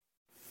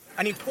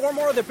I need 4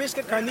 more of the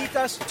biscuit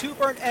carnitas, 2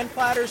 burnt end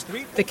platters,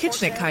 3... The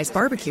kitchen at Kai's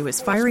Barbecue is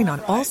firing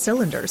on all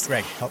cylinders.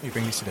 Greg, help me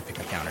bring these to the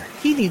pickup counter.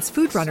 He needs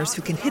food runners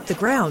who can hit the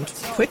ground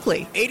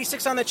quickly.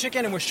 86 on the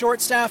chicken and we're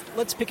short-staffed.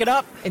 Let's pick it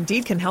up.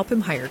 Indeed can help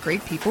him hire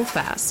great people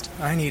fast.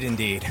 I need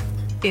Indeed.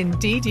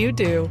 Indeed you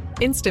do.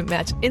 Instant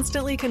Match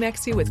instantly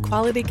connects you with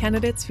quality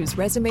candidates whose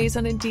resumes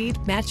on Indeed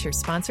match your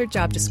sponsored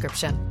job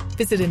description.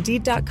 Visit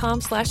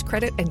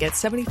Indeed.com/credit and get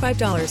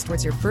 $75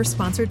 towards your first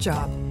sponsored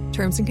job.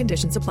 Terms and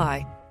conditions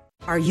apply.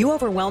 Are you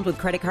overwhelmed with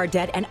credit card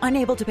debt and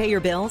unable to pay your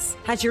bills?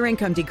 Has your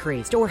income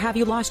decreased or have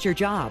you lost your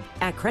job?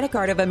 At Credit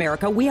Card of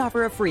America, we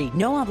offer a free,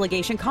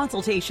 no-obligation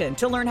consultation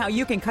to learn how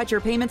you can cut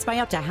your payments by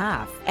up to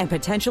half and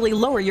potentially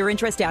lower your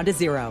interest down to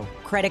zero.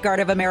 Credit Card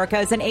of America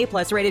is an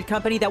A-plus rated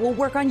company that will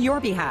work on your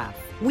behalf.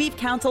 We've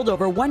counseled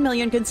over 1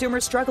 million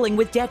consumers struggling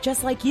with debt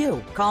just like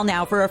you. Call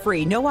now for a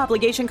free,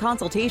 no-obligation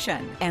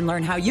consultation and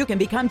learn how you can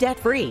become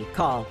debt-free.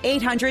 Call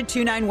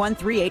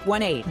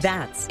 800-291-3818.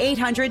 That's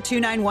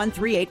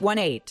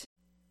 800-291-3818.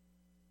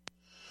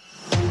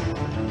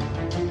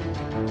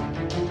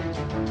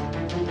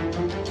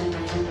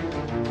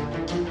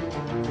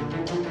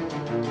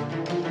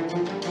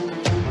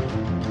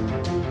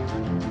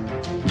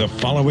 The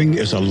following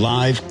is a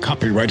live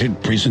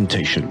copyrighted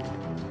presentation.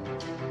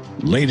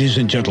 Ladies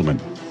and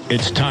gentlemen,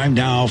 it's time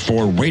now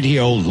for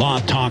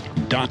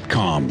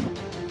RadioLawTalk.com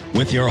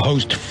with your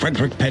host,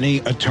 Frederick Penny,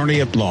 attorney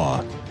at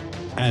law.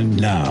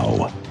 And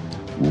now,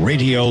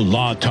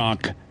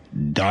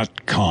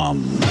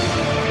 RadioLawTalk.com.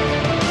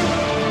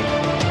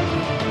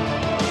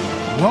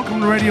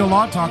 Welcome to Radio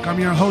Law Talk. I'm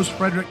your host,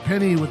 Frederick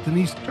Penny, with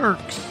Denise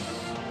Turks,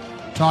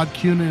 Todd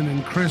Cunin,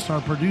 and Chris,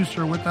 our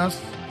producer, with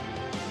us.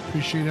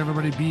 Appreciate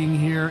everybody being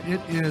here.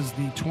 It is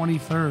the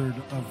 23rd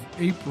of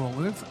April,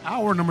 and it's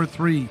hour number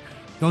 3.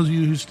 Those of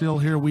you who are still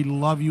here, we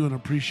love you and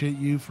appreciate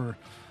you for,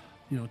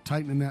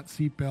 tightening that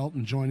seatbelt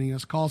and joining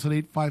us. Call us at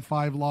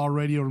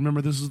 855-LAW-RADIO.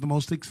 Remember, this is the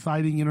most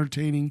exciting,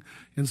 entertaining,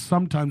 and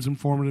sometimes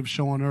informative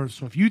show on earth.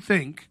 So if you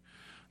think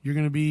you're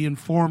going to be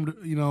informed,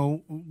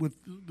 with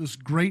this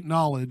great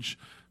knowledge,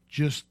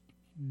 just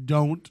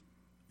don't,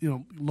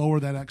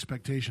 lower that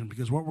expectation,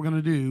 because what we're going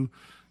to do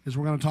is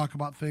we're going to talk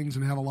about things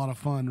and have a lot of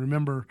fun.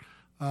 Remember,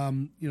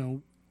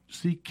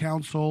 seek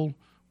counsel.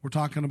 We're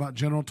talking about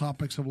general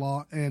topics of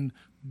law, and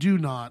do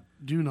not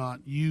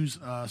use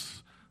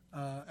us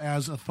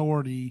as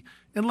authority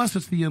unless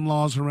it's the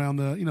in-laws around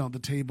the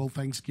table,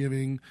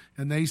 Thanksgiving,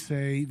 and they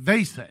say.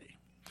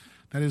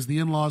 That is, the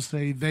in-laws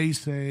say, they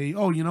say,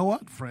 oh, you know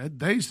what, Fred,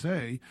 they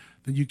say.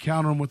 Then you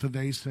counter them with the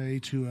they say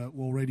to,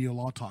 Radio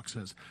Law Talk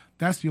says.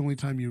 That's the only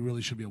time you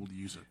really should be able to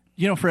use it.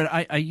 Fred,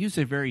 I use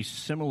a very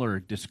similar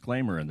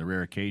disclaimer in the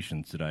rare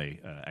occasions that I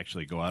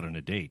actually go out on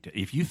a date.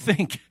 If you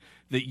think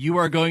that you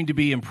are going to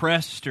be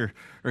impressed or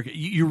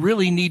you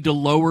really need to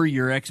lower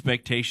your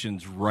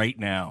expectations right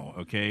now,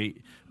 okay?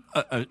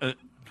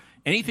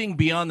 Anything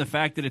beyond the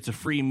fact that it's a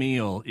free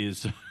meal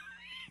is...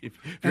 If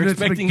you're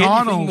expecting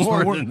anything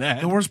more than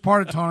that. The worst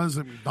part of town is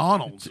at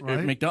McDonald's,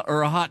 right?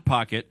 Or a Hot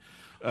Pocket.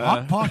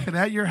 Hot Pocket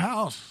at your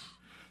house.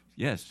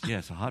 Yes,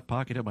 a Hot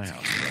Pocket at my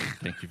house. Right?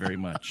 Thank you very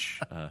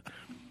much.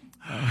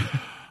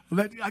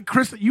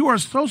 Chris, you are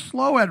so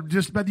slow at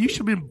but you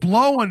should be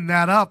blowing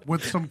that up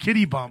with some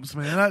kitty bumps,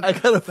 man. I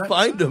gotta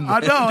find them. I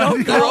know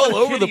they're all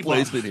over the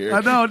place in here. I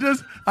know.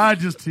 I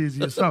just tease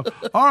you. So,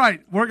 all right,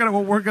 what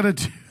we're gonna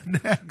do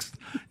next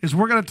is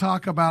we're gonna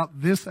talk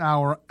about this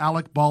hour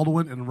Alec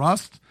Baldwin and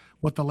Rust.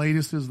 What the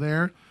latest is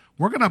there.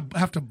 We're gonna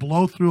have to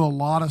blow through a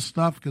lot of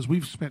stuff because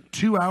we've spent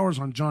 2 hours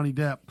on Johnny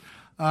Depp.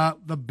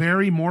 The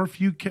Barry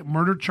Morphew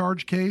murder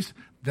charge case.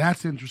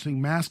 That's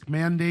interesting. Mask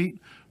mandate.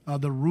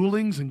 The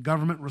rulings and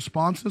government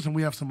responses, and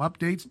we have some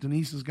updates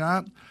Denise has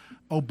got.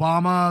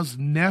 Obama's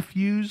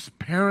nephew's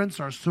parents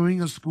are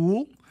suing a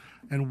school,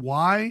 and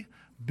why.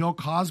 Bill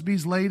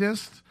Cosby's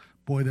latest.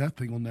 Boy, that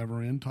thing will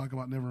never end. Talk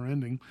about never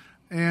ending.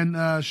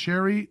 And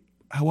Sherry,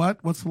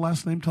 what's the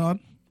last name, Todd?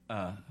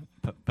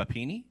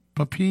 Papini?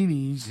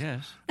 Papini's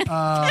yes.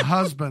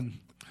 Husband.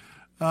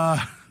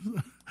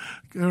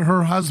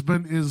 Her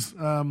husband is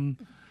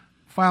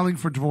filing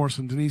for divorce,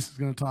 and Denise is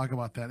going to talk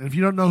about that. And if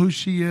you don't know who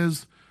she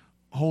is,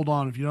 hold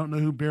on. If you don't know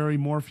who Barry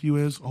Morphew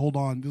is, hold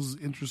on. This is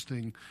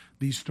interesting,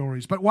 these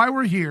stories. But why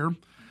we're here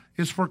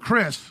is for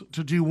Chris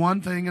to do one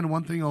thing and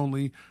one thing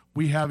only.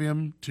 We have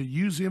him to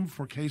use him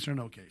for case or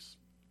no case.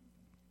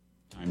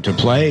 Time to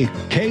play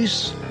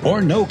Case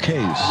or No Case.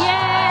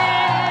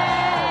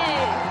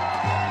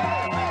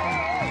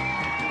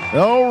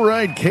 All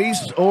right,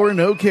 Case or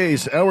No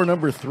Case. Hour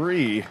number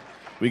 3.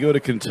 We go to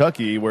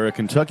Kentucky, where a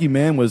Kentucky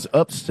man was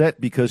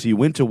upset because he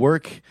went to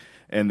work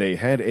and they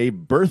had a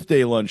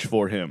birthday lunch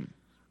for him.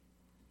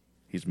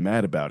 He's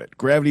mad about it.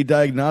 Gravity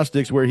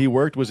Diagnostics, where he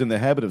worked, was in the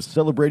habit of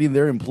celebrating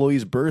their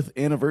employees' birth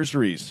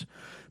anniversaries.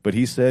 But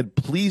he said,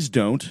 please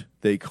don't.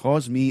 They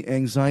cause me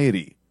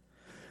anxiety.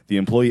 The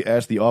employee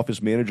asked the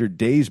office manager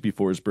days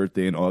before his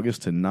birthday in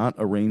August to not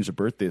arrange a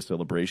birthday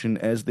celebration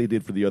as they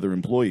did for the other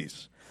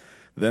employees.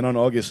 Then on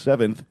August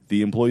 7th,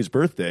 the employee's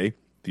birthday,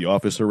 the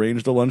office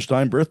arranged a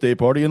lunchtime birthday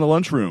party in the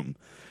lunchroom.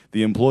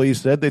 The employee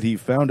said that he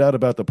found out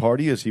about the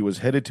party as he was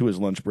headed to his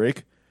lunch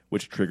break,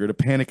 which triggered a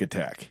panic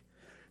attack.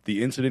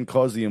 The incident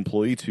caused the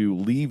employee to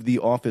leave the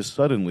office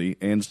suddenly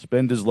and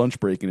spend his lunch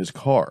break in his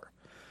car.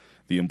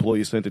 The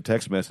employee sent a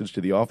text message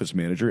to the office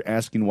manager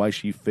asking why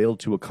she failed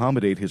to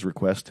accommodate his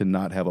request to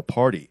not have a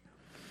party.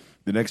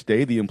 The next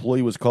day, the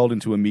employee was called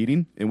into a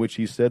meeting in which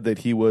he said that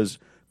he was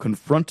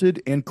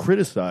confronted and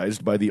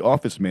criticized by the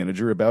office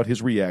manager about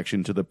his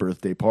reaction to the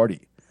birthday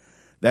party.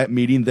 That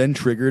meeting then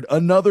triggered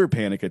another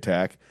panic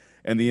attack,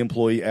 and the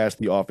employee asked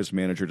the office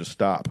manager to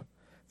stop.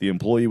 The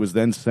employee was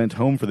then sent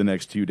home for the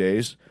next 2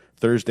 days,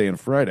 Thursday and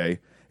Friday,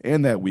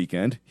 and that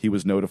weekend he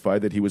was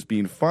notified that he was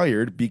being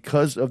fired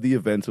because of the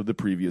events of the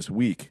previous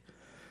week.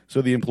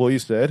 So the employee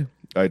said,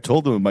 "I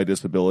told them of my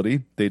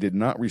disability. They did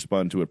not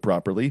respond to it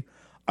properly.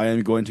 I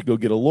am going to go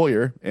get a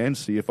lawyer and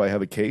see if I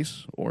have a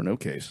case or no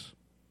case."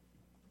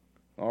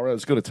 All right,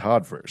 let's go to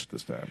Todd first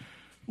this time.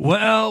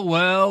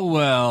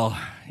 Well.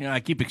 I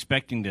keep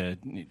expecting to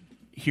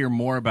hear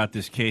more about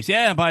this case.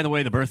 Yeah, by the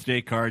way, the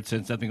birthday card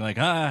said something like,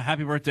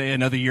 happy birthday,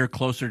 another year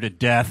closer to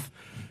death.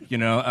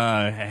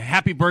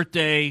 Happy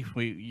birthday.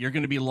 You're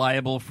going to be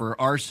liable for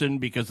arson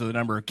because of the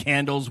number of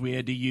candles we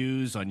had to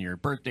use on your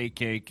birthday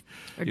cake.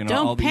 Or all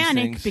don't these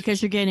panic things.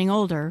 because you're getting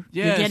older.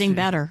 Yes, you're getting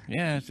better.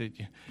 Yes.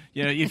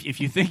 If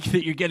you think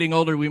that you're getting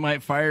older, we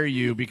might fire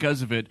you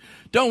because of it.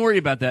 Don't worry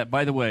about that.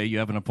 By the way, you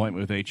have an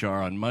appointment with HR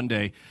on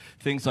Monday.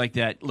 Things like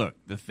that. Look,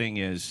 the thing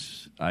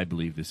is, I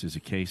believe this is a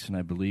case, and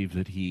I believe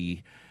that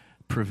he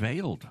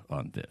prevailed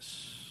on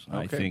this. Okay.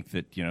 I think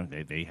that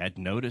they had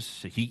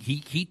notice.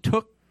 He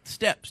took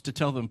steps to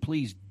tell them,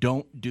 please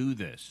don't do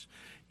this.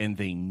 And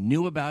they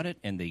knew about it,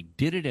 and they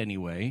did it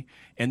anyway,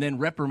 and then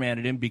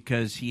reprimanded him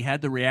because he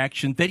had the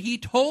reaction that he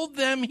told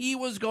them he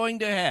was going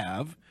to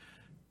have.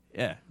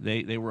 Yeah,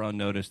 they were on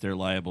notice. They're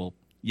liable.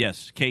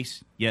 Yes,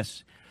 case,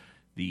 yes.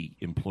 The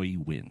employee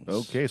wins.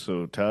 Okay,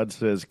 so Todd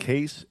says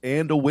case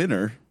and a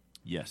winner.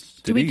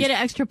 Yes. Do we get an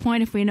extra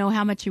point if we know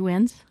how much he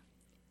wins?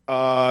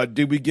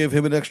 Did we give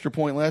him an extra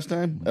point last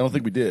time? I don't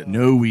think we did.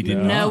 No, we did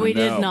not. No, we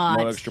did not.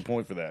 No extra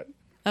point for that.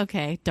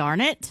 Okay,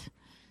 darn it.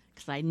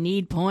 Because I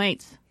need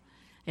points.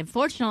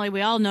 Unfortunately,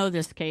 we all know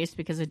this case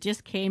because it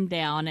just came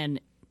down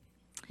and...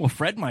 Well,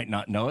 Fred might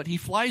not know it. He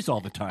flies all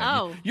the time.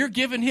 Oh. You're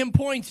giving him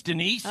points,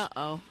 Denise.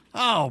 Uh-oh.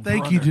 Oh,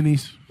 Thank brother. you,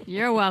 Denise.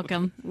 You're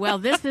welcome. Well,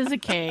 this is a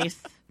case,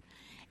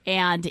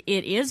 and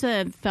it is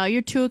a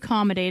failure to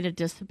accommodate a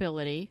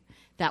disability.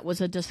 That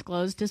was a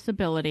disclosed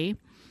disability,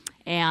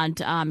 and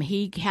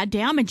he had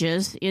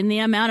damages in the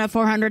amount of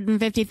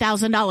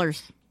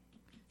 $450,000.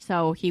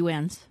 So he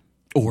wins.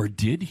 Or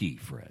did he,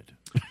 Fred?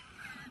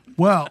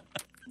 Well,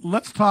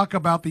 let's talk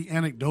about the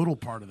anecdotal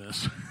part of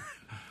this.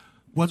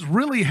 What's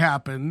really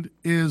happened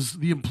is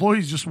the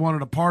employees just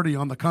wanted a party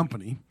on the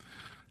company,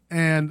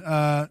 and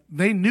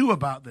they knew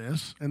about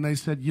this, and they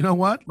said, you know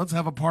what, let's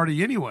have a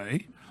party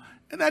anyway.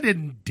 And that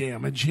didn't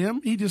damage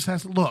him. He just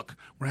has to, look,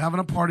 we're having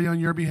a party on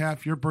your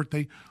behalf, your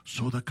birthday,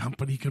 so the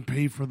company can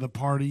pay for the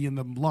party and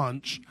the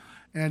lunch.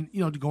 And,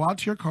 to go out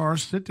to your car,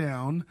 sit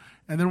down,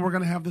 and then we're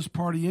going to have this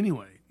party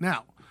anyway.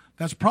 Now,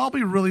 that's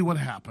probably really what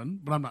happened,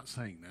 but I'm not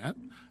saying that.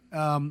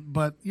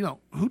 But,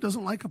 who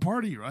doesn't like a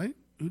party, right?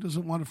 Who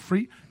doesn't want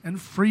free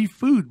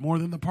food more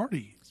than the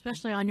party?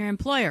 Especially on your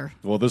employer.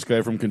 Well, this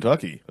guy from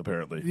Kentucky,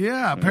 apparently.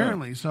 Yeah,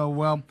 apparently. Yeah.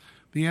 So,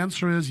 the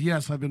answer is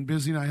yes, I've been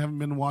busy and I haven't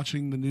been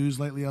watching the news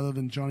lately other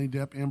than Johnny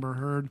Depp, Amber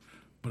Heard,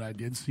 but I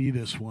did see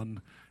this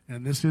one.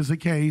 And this is a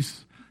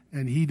case,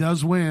 and he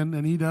does win,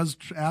 and he does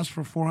ask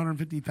for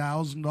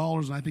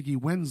 $450,000, and I think he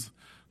wins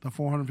the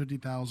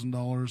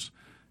 $450,000.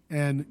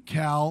 And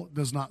Cal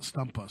does not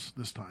stump us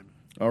this time.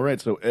 All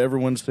right, so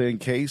everyone's saying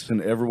case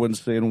and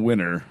everyone's saying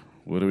winner.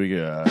 What do we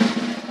got?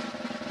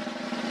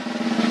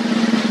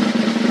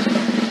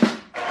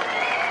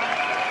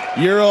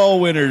 You're all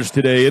winners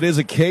today. It is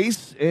a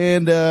case,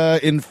 and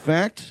in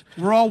fact...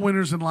 We're all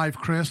winners in life,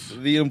 Chris.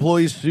 The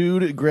employees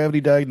sued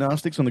Gravity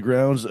Diagnostics on the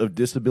grounds of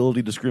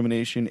disability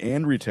discrimination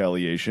and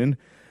retaliation.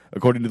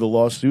 According to the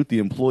lawsuit, the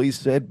employee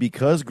said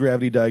because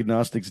Gravity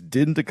Diagnostics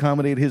didn't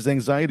accommodate his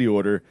anxiety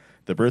order,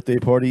 the birthday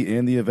party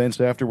and the events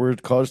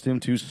afterward caused him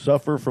to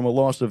suffer from a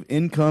loss of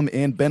income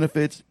and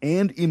benefits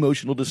and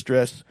emotional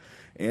distress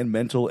and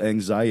mental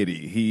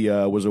anxiety. He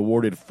was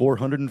awarded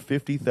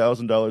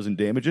 $450,000 in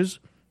damages,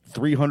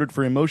 $300,000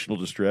 for emotional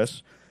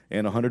distress,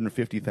 and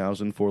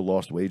 $150,000 for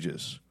lost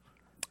wages.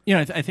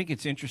 I think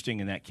it's interesting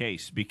in that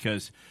case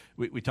because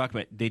we talk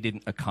about they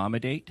didn't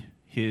accommodate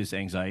his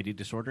anxiety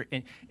disorder.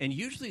 And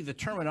usually the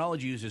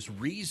terminology uses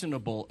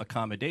reasonable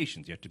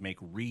accommodations. You have to make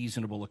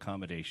reasonable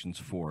accommodations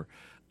for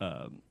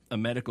a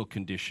medical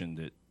condition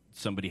that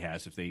somebody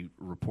has if they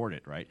report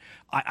it, right?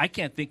 I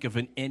can't think of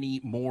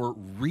any more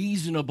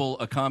reasonable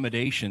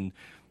accommodation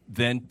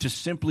than to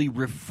simply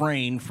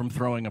refrain from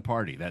throwing a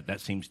party. That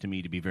seems to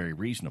me to be very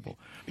reasonable.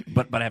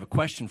 But I have a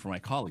question for my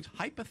colleagues.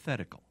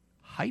 Hypothetical,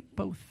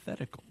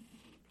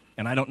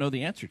 and I don't know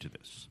the answer to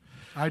this.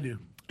 I do.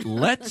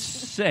 Let's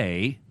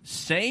say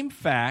same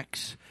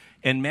facts,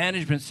 and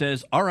management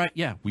says, all right,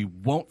 yeah, we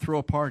won't throw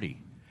a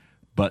party,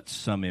 but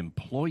some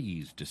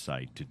employees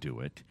decide to do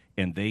it,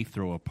 and they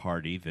throw a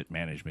party that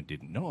management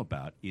didn't know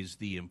about, is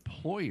the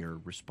employer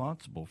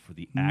responsible for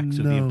the acts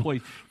of the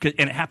employees? And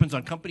it happens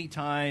on company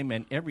time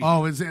and everything.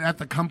 Oh, is it at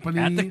the company?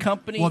 At the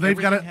company. Well, they've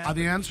got to.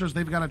 The answer is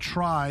they've got to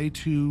try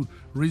to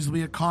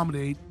reasonably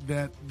accommodate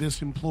that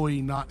this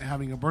employee not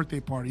having a birthday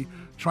party.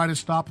 Try to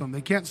stop them.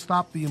 They can't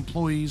stop the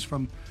employees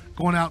from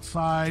going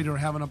outside or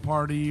having a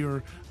party,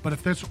 but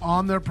if it's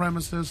on their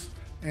premises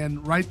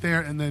and right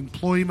there, and the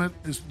employment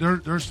is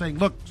they're saying,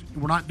 look,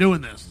 we're not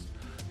doing this,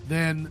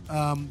 then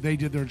they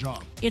did their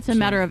job. It's a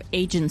matter of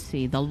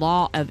agency, the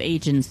law of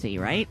agency,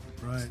 right?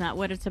 Right. Isn't that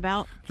what it's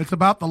about? It's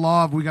about the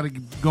law of we got to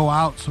go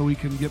out so we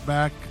can get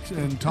back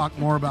and talk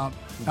more about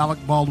Alec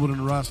Baldwin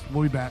and Rust.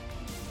 We'll be back.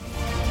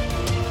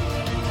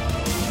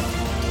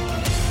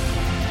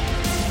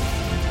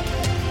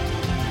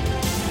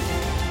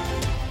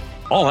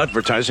 All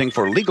advertising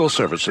for legal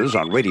services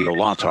on Radio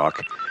Law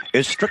Talk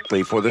is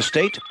strictly for the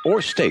state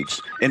or states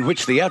in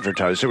which the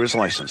advertiser is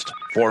licensed.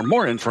 For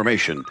more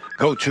information,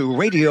 go to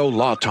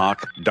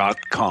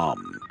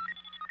radiolawtalk.com.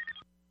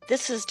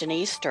 This is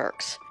Denise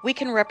Sturks. We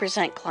can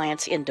represent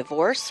clients in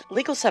divorce,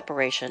 legal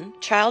separation,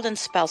 child and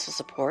spousal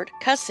support,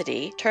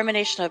 custody,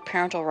 termination of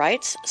parental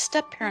rights,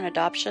 step-parent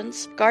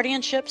adoptions,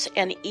 guardianships,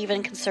 and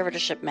even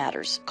conservatorship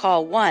matters.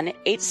 Call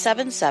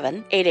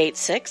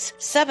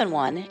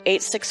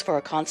 1-877-886-7186 for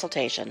a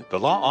consultation. The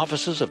law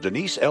offices of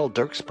Denise L.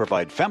 Dirks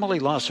provide family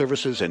law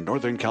services in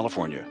Northern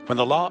California. When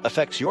the law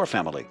affects your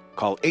family,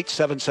 call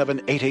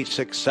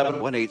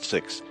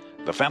 877-886-7186.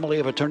 The family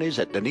of attorneys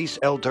at Denise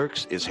L.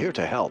 Dirks is here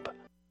to help.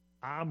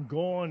 I'm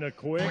going to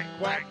Quick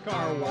Quack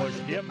Car Wash.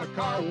 Get my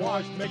car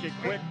washed, make it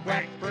quick,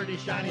 quack, pretty,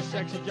 shiny,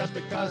 sexy, just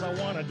because I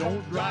want to.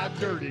 Don't drive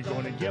dirty.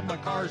 Going to get my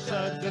car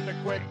sudsed at the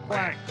Quick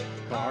Quack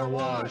Car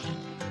Wash.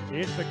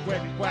 It's the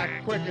Quick Quack,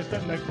 quickest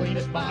and the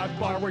cleanest by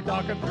far. We're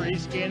talking 3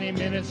 skinny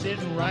minutes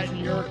sitting right in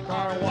your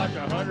car wash.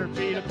 100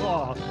 feet of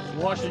cloth,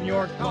 washing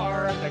your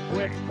car at the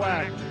Quick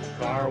Quack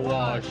Car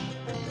Wash.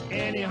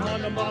 Any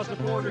Honda, Mazda,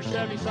 Ford, or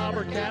Chevy,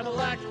 Sauber,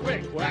 Cadillac,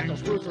 Quick Quack will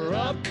spruce her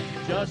up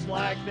just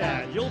like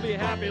that. You'll be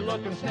happy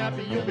looking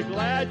snappy. You'll be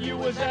glad you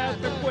was at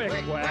the Quick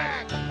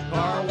Quack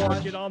Car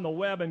Wash. Get on the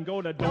web and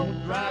go to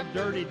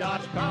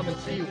don'tdrivedirty.com and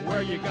see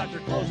where you got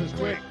your closest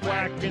Quick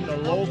Quack in the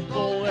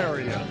local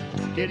area.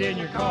 Get in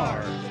your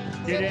car,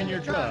 get in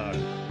your truck,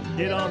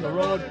 get on the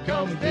road,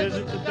 come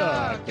visit the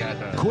duck at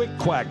the Quick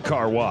Quack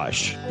Car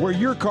Wash, where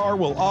your car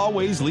will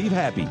always leave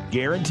happy,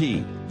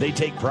 guaranteed. They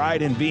take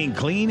pride in being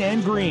clean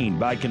and green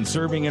by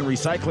conserving and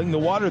recycling the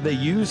water they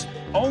use,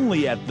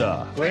 only at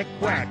the Quick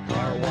Quack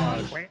Car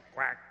Wash. Quick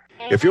Quack.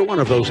 If you're one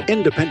of those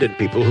independent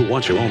people who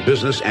wants your own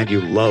business and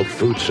you love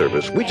food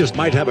service, we just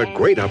might have a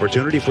great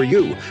opportunity for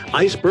you.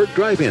 Iceberg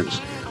Drive-Ins.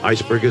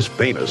 Iceberg is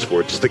famous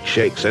for its thick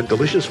shakes and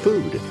delicious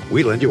food.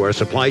 We lend you our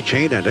supply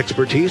chain and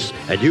expertise,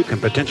 and you can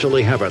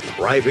potentially have a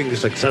thriving,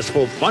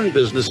 successful, fun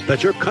business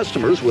that your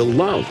customers will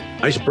love.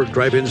 Iceberg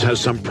Drive-Ins has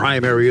some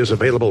prime areas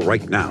available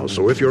right now,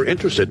 so if you're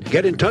interested,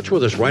 get in touch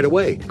with us right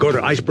away. Go to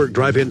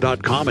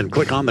icebergdrivein.com and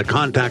click on the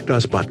Contact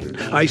Us button.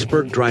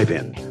 Iceberg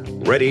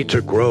Drive-In, ready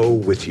to grow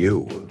with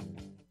you.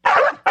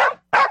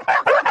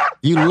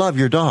 You love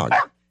your dog.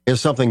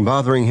 Is something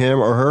bothering him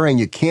or her and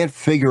you can't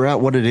figure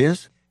out what it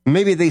is?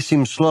 Maybe they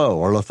seem slow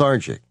or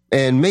lethargic,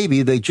 and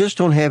maybe they just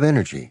don't have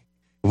energy.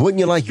 Wouldn't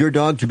you like your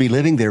dog to be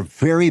living their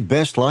very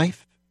best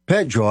life?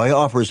 PetJoy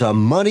offers a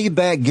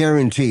money-back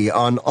guarantee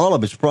on all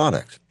of its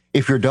products.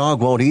 If your dog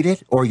won't eat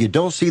it or you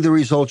don't see the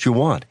results you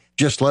want,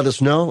 just let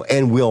us know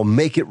and we'll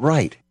make it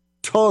right.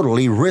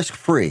 Totally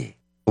risk-free.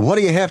 What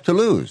do you have to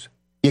lose?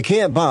 You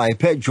can't buy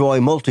PetJoy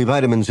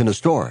multivitamins in a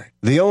store.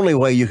 The only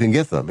way you can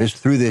get them is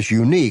through this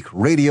unique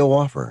radio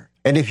offer.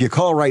 And if you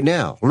call right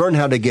now, learn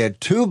how to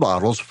get 2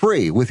 bottles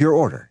free with your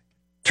order.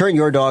 Turn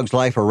your dog's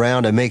life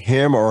around and make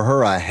him or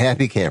her a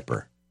happy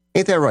camper.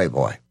 Ain't that right,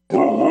 boy?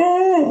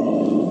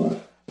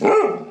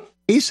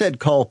 He said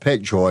call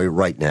PetJoy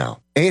right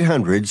now.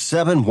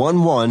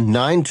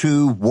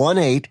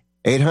 800-711-9218.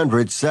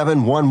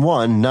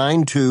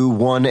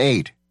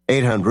 800-711-9218.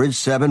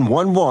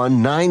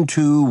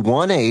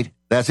 800-711-9218.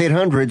 That's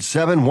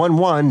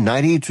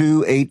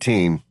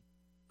 800-711-9218.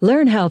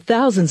 Learn how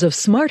thousands of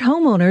smart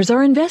homeowners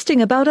are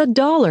investing about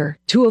 $1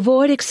 to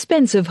avoid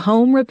expensive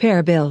home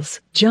repair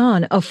bills.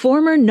 John, a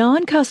former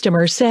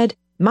non-customer, said,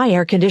 "My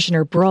air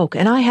conditioner broke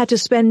and I had to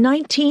spend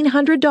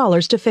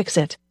 $1,900 to fix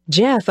it."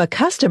 Jeff, a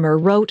customer,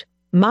 wrote,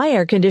 "My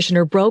air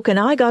conditioner broke and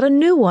I got a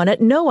new one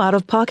at no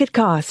out-of-pocket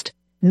cost."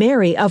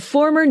 Mary, a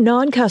former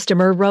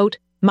non-customer, wrote,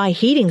 "My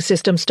heating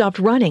system stopped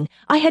running.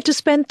 I had to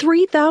spend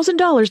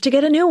 $3,000 to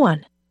get a new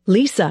one."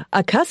 Lisa,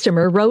 a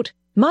customer, wrote,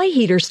 "My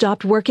heater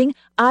stopped working.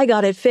 I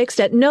got it fixed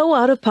at no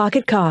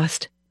out-of-pocket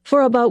cost."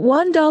 For about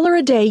 $1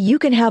 a day, you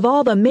can have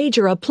all the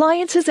major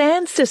appliances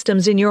and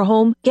systems in your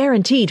home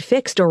guaranteed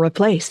fixed or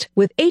replaced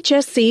with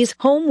HSC's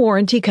home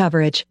warranty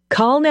coverage.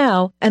 Call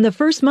now, and the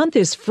first month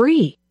is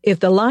free. If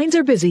the lines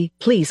are busy,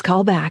 please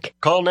call back.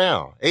 Call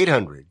now,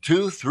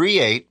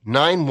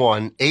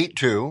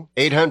 800-238-9182,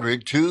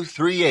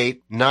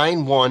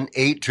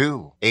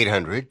 800-238-9182,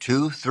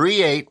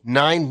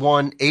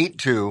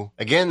 800-238-9182.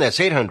 Again, that's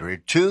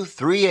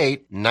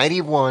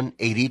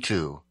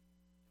 800-238-9182.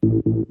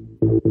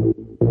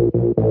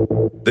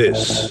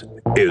 This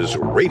is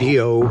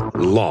Radio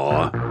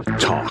Law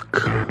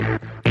Talk.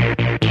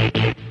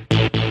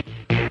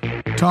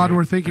 Todd,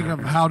 we're thinking of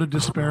how to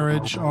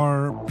disparage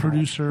our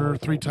producer,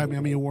 3-time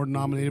Emmy Award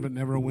nominated but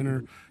never a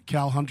winner,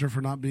 Cal Hunter,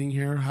 for not being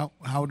here. What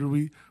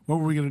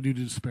were we going to do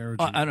to disparage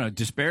him? I don't know,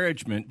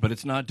 disparagement, but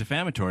it's not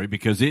defamatory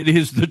because it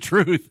is the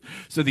truth.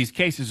 So these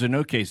cases are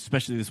no case,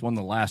 especially this one,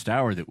 the last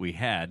hour that we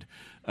had,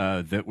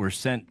 that were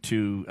sent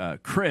to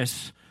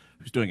Chris,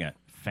 who's doing a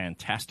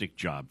fantastic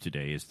job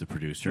today as the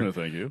producer. No,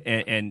 thank you.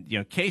 And you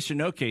know, case or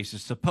no case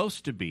is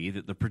supposed to be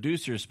that the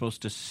producer is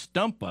supposed to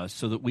stump us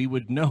so that we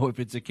would know if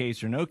it's a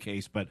case or no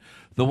case. But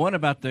the one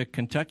about the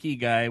Kentucky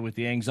guy with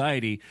the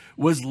anxiety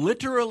was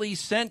literally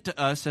sent to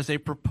us as a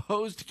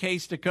proposed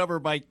case to cover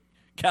by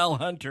Cal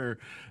Hunter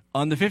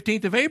on the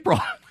 15th of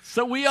April.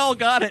 So we all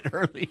got it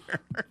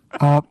earlier.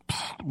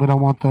 We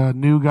don't want the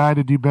new guy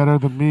to do better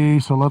than me,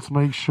 so let's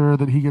make sure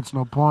that he gets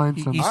no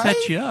points. He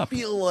set you up. I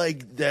feel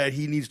like that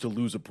he needs to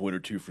lose a point or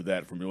two for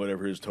that from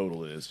whatever his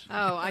total is.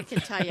 Oh, I can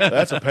tell you.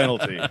 That's a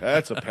penalty.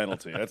 That's a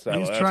penalty. That's how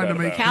He's trying to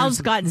make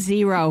Cal's got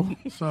 0.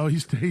 So he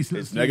stays.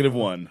 It's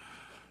 -1.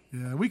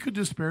 Yeah, we could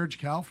disparage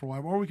Cal for a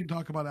while, or we could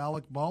talk about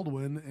Alec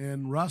Baldwin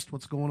and Rust,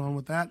 what's going on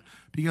with that.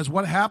 Because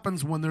what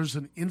happens when there's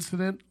an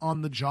incident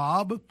on the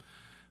job,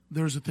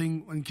 there's a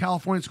thing in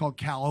California, it's called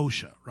Cal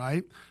OSHA,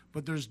 right?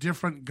 But there's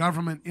different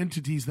government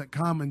entities that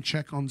come and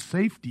check on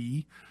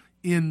safety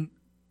in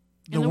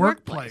the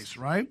workplace,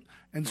 right?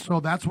 And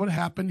so that's what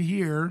happened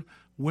here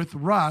with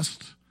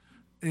Rust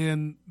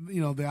in,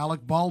 the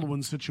Alec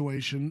Baldwin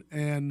situation.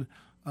 And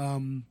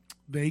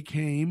they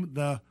came,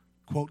 the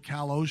quote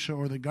Cal OSHA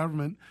or the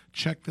government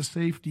checked the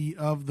safety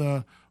of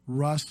the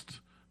Rust,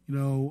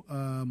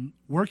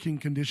 working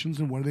conditions.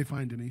 And what do they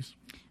find, Denise?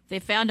 They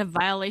found a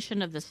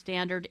violation of the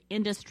standard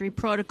industry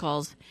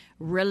protocols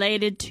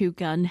related to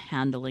gun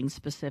handling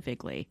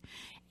specifically.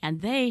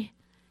 And they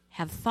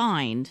have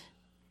fined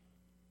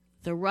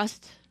the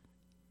Rust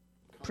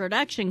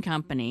production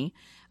company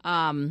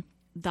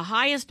the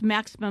highest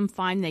maximum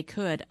fine they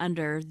could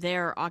under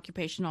their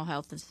Occupational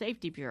Health and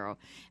Safety Bureau.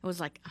 It was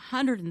like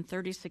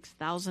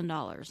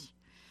 $136,000,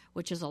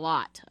 which is a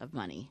lot of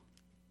money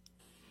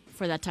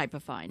for that type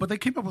of fine. But they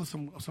came up with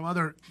some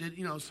other,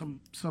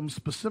 some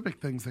specific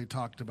things they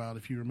talked about,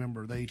 if you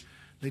remember. They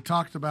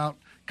talked about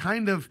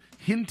kind of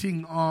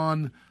hinting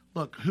on,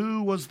 look,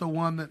 who was the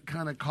one that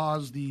kind of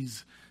caused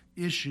these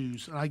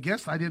issues. And I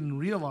guess I didn't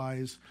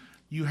realize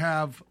you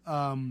have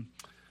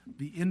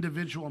the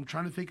individual, I'm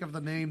trying to think of the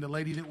name, the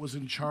lady that was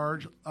in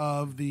charge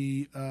of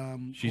the...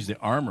 She's the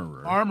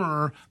armorer.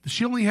 Armorer.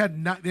 She only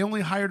had, they only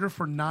hired her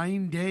for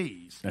 9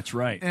 days. That's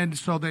right. And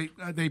so they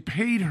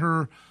paid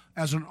her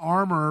as an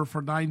armorer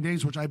for 9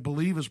 days, which I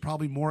believe is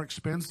probably more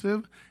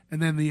expensive.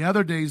 And then the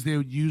other days they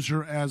would use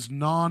her as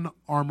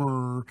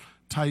non-armorer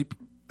type,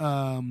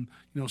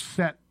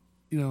 set,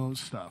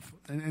 stuff.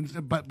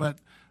 But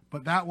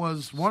that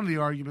was one of the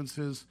arguments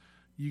is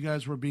you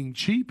guys were being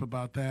cheap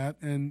about that,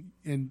 and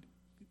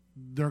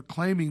they're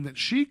claiming that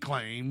she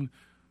claimed.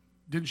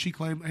 Didn't she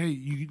claim, hey,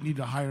 you need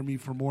to hire me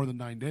for more than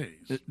 9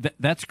 days?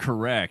 That's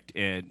correct.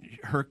 And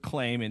her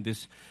claim, and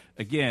this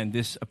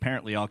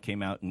apparently all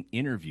came out in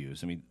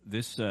interviews. I mean,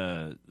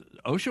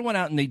 OSHA went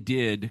out and they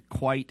did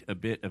quite a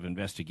bit of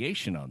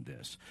investigation on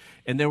this.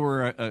 And there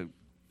were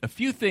a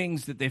few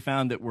things that they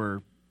found that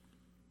were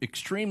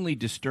extremely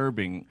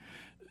disturbing,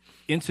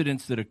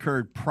 incidents that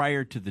occurred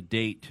prior to the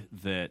date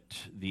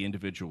that the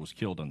individual was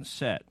killed on the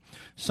set.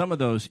 Some of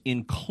those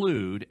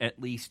include at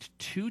least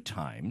 2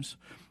 times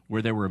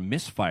where there were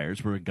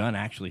misfires, where a gun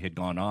actually had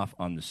gone off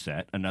on the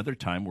set. Another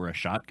time where a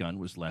shotgun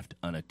was left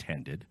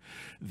unattended.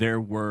 There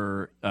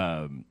were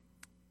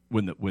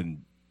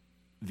when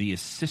the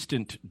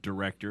assistant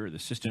director, the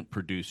assistant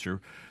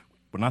producer,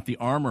 well, not the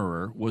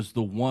armorer, was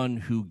the one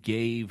who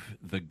gave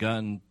the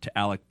gun to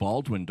Alec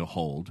Baldwin to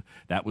hold.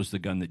 That was the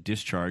gun that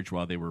discharged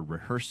while they were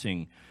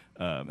rehearsing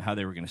how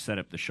they were going to set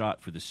up the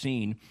shot for the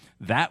scene.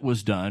 That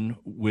was done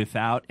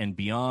without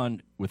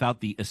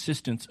the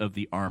assistance of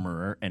the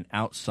armorer and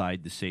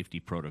outside the safety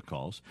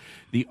protocols.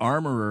 The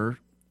armorer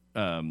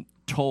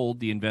told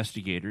the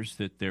investigators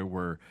that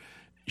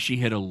she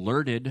had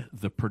alerted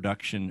the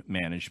production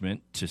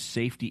management to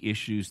safety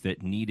issues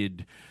that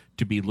needed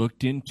to be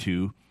looked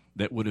into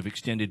that would have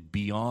extended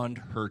beyond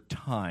her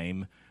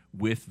time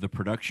with the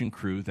production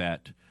crew,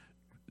 that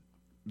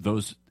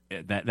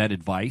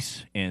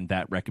advice and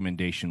that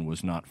recommendation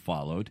was not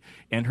followed,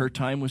 and her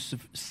time was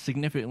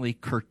significantly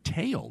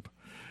curtailed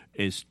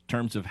in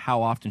terms of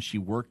how often she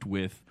worked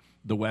with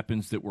the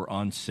weapons that were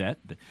on set.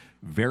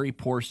 Very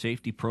poor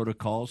safety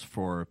protocols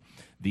for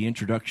the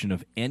introduction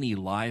of any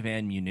live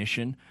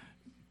ammunition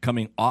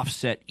coming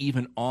offset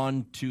even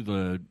onto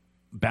the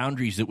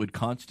boundaries that would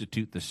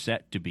constitute the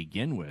set to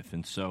begin with.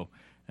 And so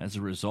as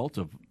a result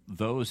of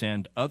those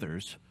and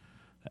others,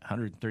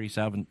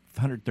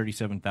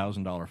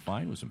 $137,000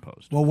 fine was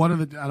imposed. Well, one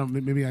of the, I don't,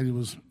 maybe I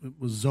was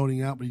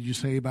zoning out, but did you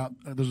say about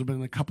there's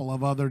been a couple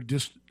of other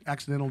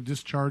accidental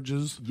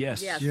discharges?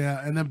 Yes.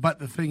 Yeah, and then, but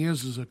the thing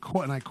is a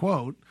quote, and I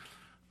quote,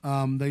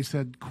 they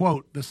said,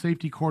 quote, the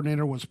safety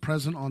coordinator was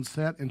present on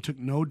set and took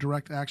no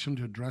direct action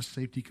to address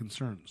safety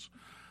concerns.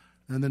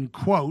 And then,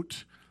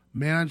 quote,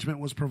 management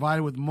was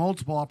provided with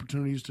multiple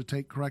opportunities to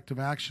take corrective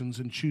actions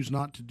and choose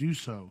not to do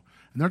so.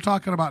 And they're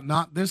talking about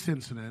not this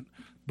incident,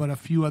 but a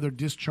few other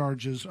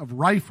discharges of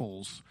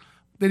rifles.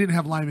 They didn't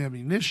have live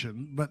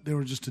ammunition, but they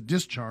were just a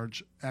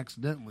discharge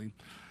accidentally.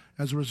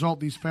 As a result,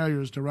 these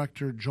failures,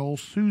 director Joel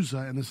Souza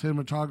and the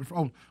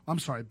cinematographer,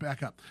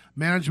 back up.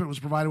 Management was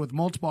provided with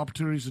multiple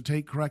opportunities to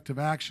take corrective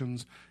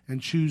actions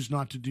and choose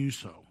not to do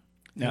so.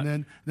 Yeah.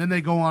 And then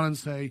they go on and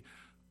say,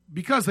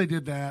 because they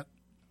did that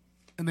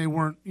and they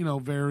weren't,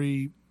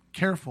 very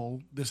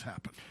careful, this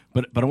happened.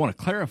 But I want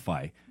to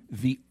clarify,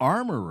 the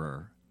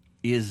armorer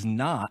is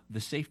not the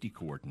safety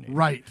coordinator.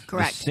 Right.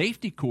 Correct. The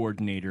safety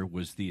coordinator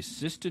was the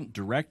assistant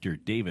director,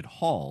 David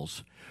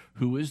Halls,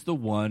 who is the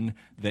one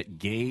that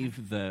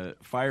gave the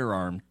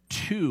firearm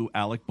to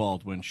Alec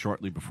Baldwin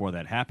shortly before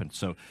that happened.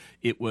 So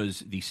it was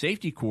the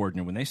safety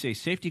coordinator. When they say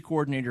safety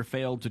coordinator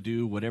failed to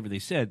do whatever they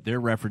said,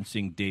 they're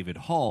referencing David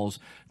Halls,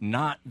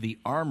 not the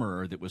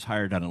armorer that was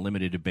hired on a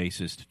limited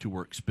basis to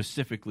work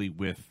specifically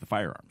with the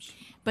firearms.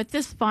 But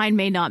this fine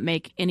may not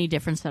make any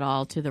difference at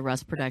all to the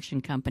Rust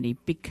Production Company,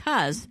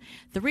 because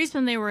the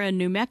reason they were in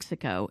New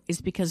Mexico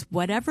is because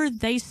whatever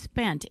they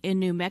spent in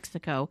New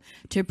Mexico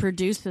to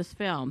produce this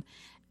film,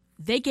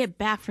 they get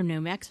back from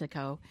New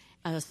Mexico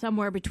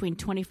somewhere between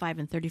 25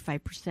 and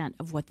 35%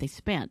 of what they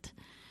spent,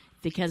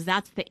 because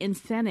that's the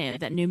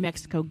incentive that New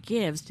Mexico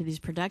gives to these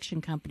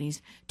production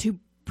companies to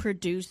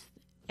produce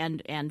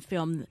and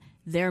film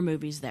their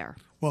movies there.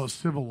 Well,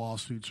 civil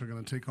lawsuits are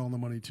going to take all the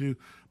money too.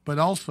 But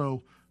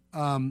also,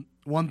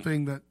 one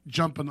thing that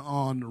jumping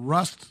on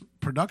Rust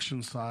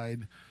production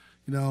side,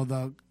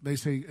 they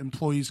say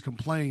employees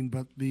complain,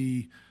 but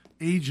the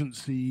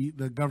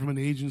government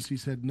agency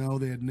said no,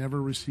 they had never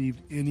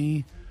received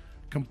any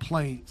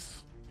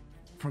complaints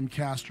from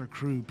cast or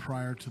crew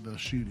prior to the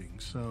shooting.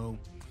 So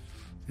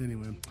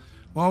anyway,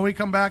 well, we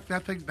come back,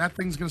 that thing's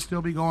going to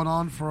still be going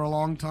on for a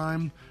long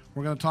time.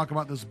 We're going to talk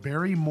about this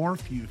Barry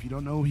Morphew. If you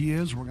don't know who he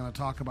is, we're going to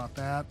talk about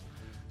that.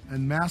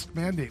 And mask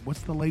mandate,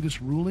 what's the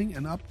latest ruling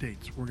and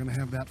updates? We're going to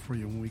have that for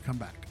you when we come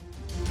back.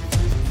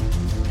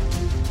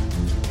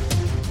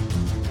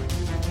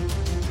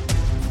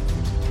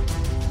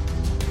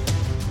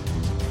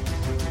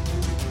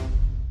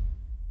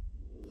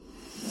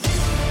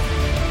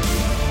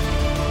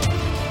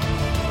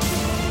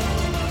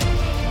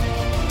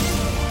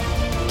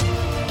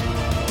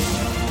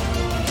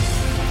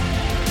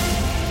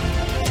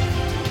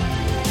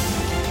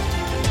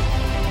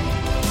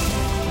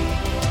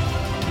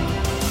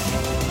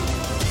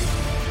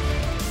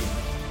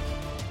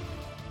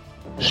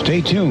 Stay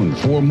tuned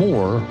for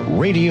more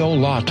Radio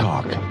Law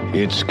Talk.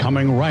 It's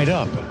coming right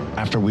up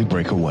after we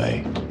break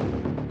away.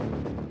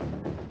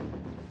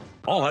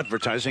 All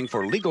advertising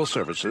for legal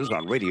services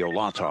on Radio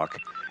Law Talk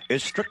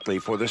is strictly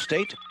for the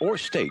state or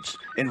states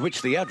in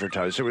which the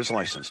advertiser is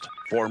licensed.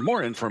 For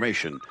more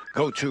information,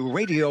 go to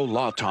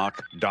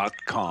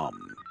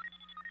radiolawtalk.com.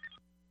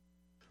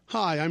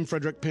 Hi, I'm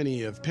Frederick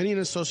Penny of Penny &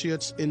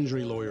 Associates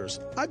Injury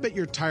Lawyers. I bet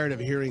you're tired of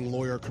hearing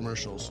lawyer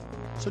commercials.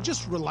 So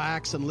just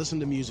relax and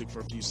listen to music for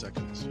a few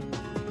seconds.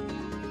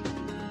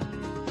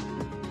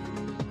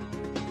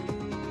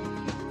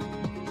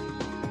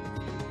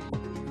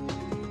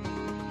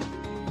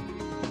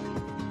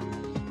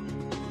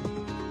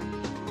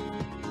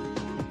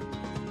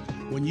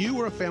 When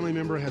you or a family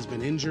member has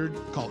been injured,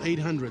 call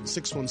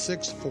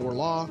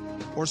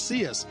 800-616-4LAW or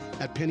see us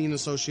at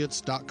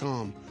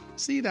PennyandAssociates.com.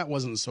 See, that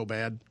wasn't so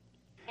bad.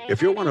 If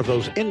you're one of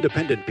those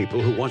independent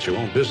people who wants your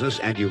own business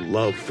and you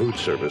love food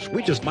service,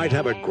 we just might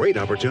have a great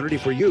opportunity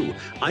for you.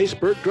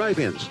 Iceberg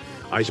Drive-Ins.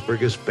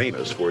 Iceberg is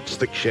famous for its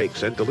thick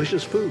shakes and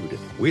delicious food.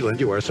 We lend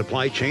you our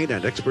supply chain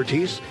and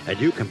expertise, and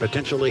you can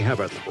potentially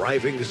have a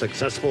thriving,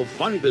 successful,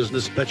 fun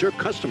business that your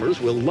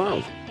customers will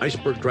love.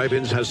 Iceberg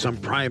Drive-Ins has some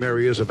prime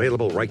areas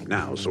available right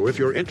now, so if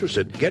you're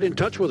interested, get in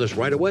touch with us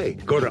right away.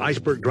 Go to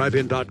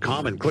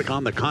icebergdrivein.com and click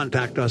on the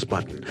Contact Us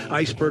button.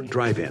 Iceberg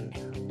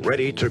Drive-In,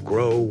 ready to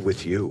grow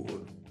with you.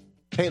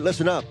 Hey,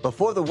 listen up.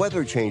 Before the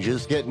weather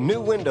changes, get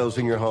new windows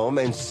in your home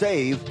and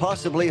save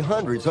possibly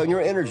hundreds on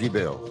your energy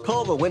bill.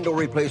 Call the Window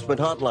Replacement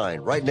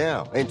Hotline right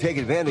now and take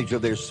advantage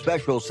of their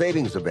special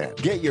savings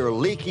event. Get your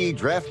leaky,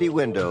 drafty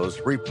windows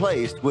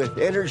replaced with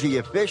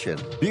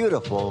energy-efficient,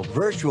 beautiful,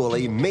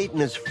 virtually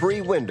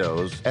maintenance-free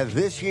windows at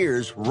this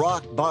year's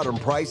rock-bottom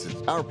prices.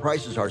 Our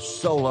prices are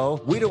so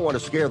low, we don't want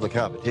to scare the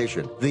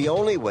competition. The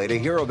only way to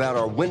hear about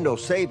our window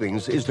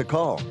savings is to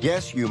call.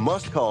 Yes, you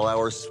must call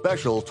our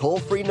special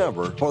toll-free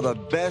number for the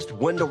best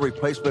window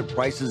replacement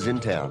prices in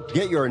town.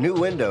 Get your new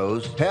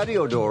windows,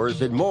 patio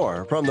doors, and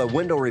more from the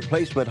Window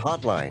Replacement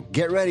Hotline.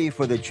 Get ready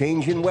for the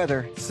change in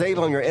weather. Save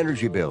on your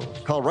energy bills.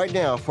 Call right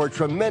now for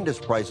tremendous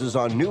prices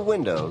on new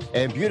windows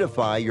and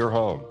beautify your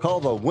home. Call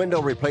the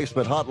Window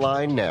Replacement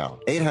Hotline now.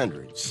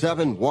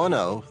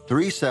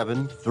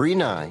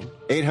 800-710-3739.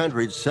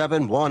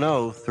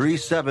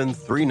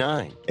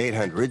 800-710-3739.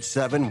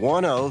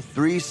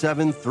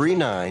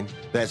 800-710-3739.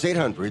 That's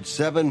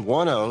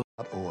 800-710-.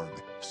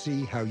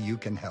 See how you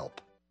can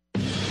help.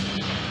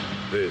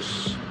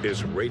 This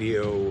is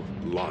Radio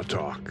Law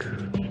Talk.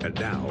 And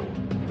now,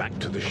 back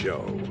to the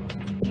show.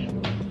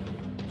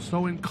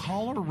 So in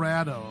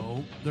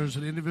Colorado, there's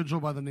an individual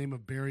by the name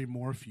of Barry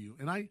Morphew.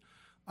 And I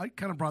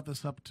kind of brought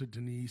this up to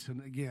Denise.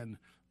 And again,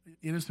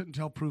 innocent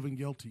until proven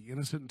guilty.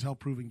 Innocent until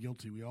proven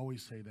guilty. We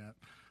always say that.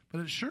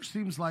 But it sure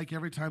seems like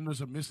every time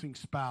there's a missing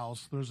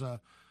spouse, there's a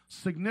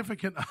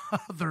significant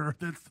other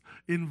that's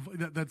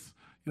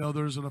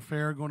there's an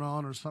affair going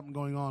on or something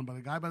going on. But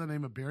a guy by the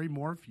name of Barry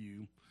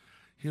Morphew,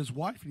 his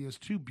wife, and he has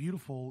two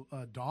beautiful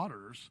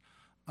daughters,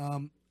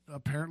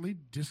 apparently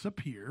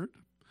disappeared.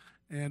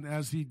 And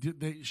as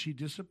she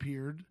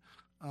disappeared,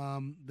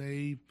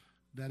 that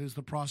is,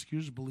 the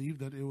prosecutors believe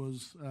that it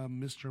was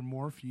Mr.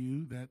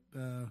 Morphew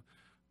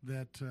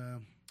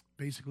that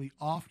basically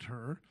offed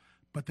her,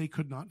 but they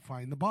could not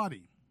find the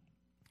body.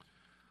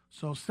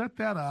 So set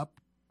that up,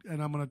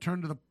 and I'm going to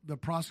turn to the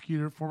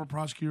former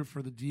prosecutor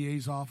for the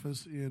DA's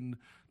office in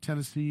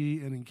Tennessee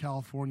and in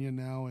California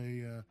now.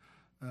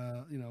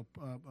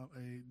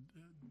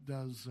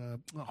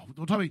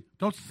 Don't tell me,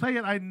 don't say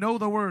it. I know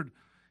the word.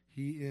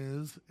 He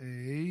is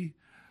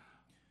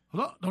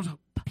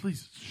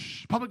please,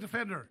 public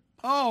defender.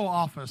 Oh,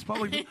 office,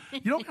 public.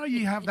 You know how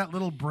you have that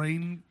little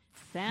brain.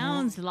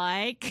 Sounds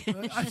like.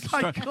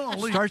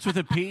 Starts with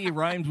a P,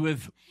 rhymes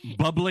with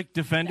public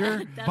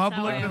defender.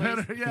 Public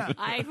defender, yeah.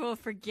 I will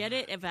forget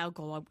it if I'll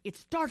go, it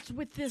starts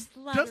with this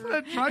letter. Doesn't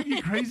that drive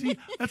you crazy?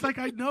 That's like,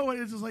 I know it.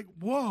 It's just like,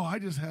 whoa, I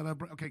just had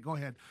okay, go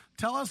ahead.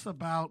 Tell us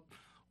about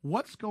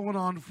what's going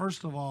on.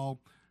 First of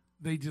all,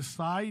 they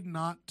decide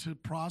not to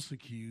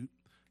prosecute,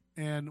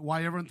 and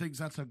why everyone thinks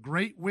that's a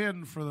great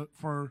win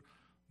for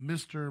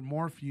Mr.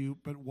 Morphew,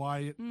 but why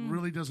it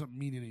really doesn't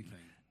mean anything.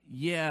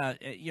 Yeah,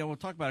 we'll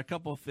talk about a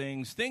couple of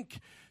things. Think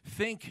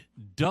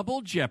double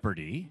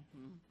jeopardy.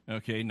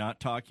 Okay, not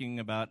talking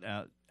about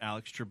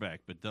Alex Trebek,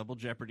 but double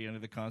jeopardy under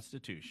the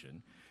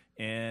Constitution.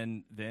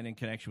 And then in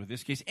connection with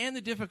this case and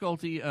the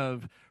difficulty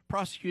of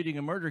prosecuting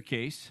a murder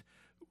case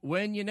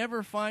when you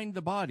never find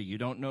the body, you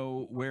don't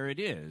know where it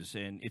is.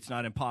 And it's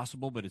not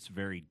impossible, but it's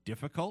very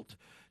difficult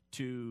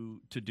to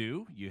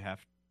do. You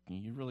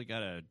really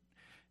got to,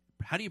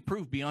 how do you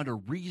prove beyond a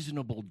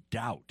reasonable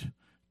doubt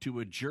to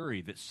a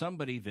jury that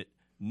somebody that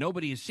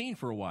nobody has seen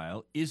for a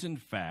while is in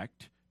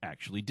fact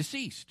actually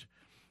deceased?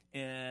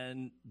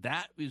 And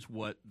that is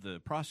what the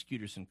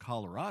prosecutors in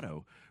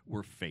Colorado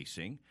were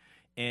facing.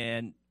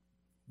 And,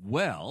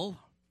 well,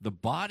 the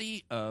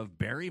body of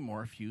Barry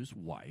Morphew's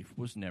wife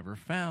was never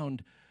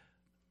found.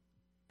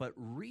 But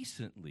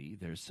recently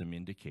there's some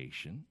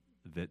indication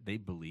that they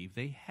believe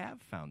they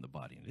have found the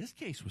body. And this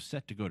case was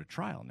set to go to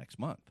trial next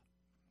month.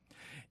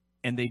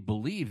 And they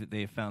believe that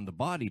they have found the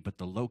body, but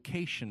the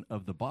location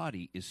of the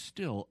body is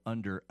still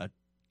under a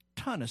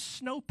ton of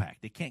snowpack.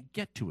 They can't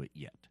get to it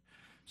yet.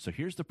 So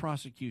here's the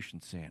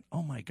prosecution saying,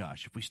 oh, my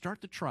gosh, if we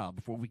start the trial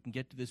before we can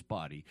get to this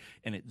body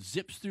and it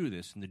zips through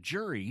this and the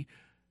jury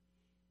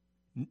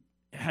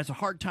has a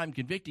hard time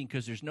convicting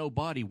because there's no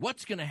body,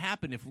 what's going to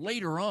happen if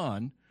later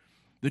on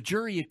the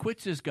jury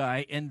acquits this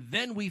guy and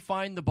then we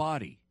find the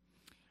body?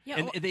 Yeah,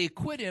 and they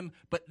acquit him,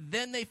 but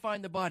then they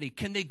find the body.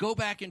 Can they go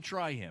back and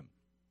try him?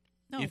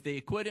 No. If they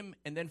acquit him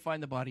and then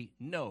find the body,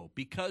 no,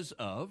 because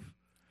of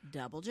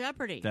double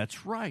jeopardy.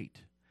 That's right.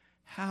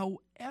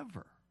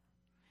 However,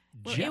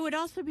 it would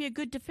also be a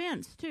good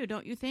defense too,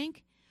 don't you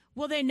think?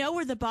 Well, they know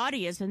where the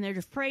body is, and they're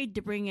afraid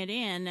to bring it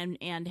in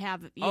and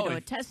have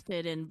it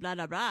tested and blah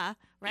blah blah.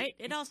 Right?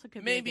 It also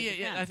could be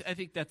maybe. I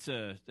think that's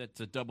a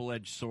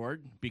double-edged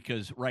sword,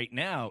 because right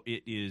now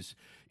it is.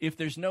 If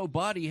there's no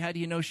body, how do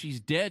you know she's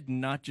dead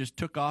and not just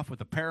took off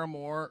with a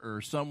paramour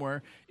or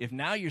somewhere? If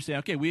now you're saying,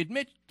 okay, we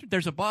admit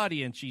there's a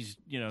body and she's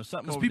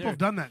something. Because people have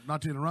done that.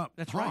 Not to interrupt.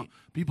 That's right.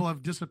 People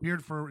have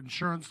disappeared for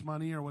insurance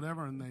money or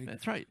whatever, and they.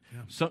 That's right.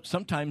 Yeah. So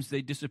sometimes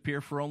they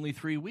disappear for only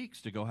 3 weeks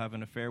to go have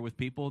an affair with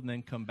people and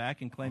then come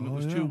back and claim it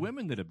was 2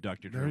 women that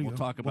abducted her. We'll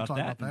talk about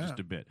that in just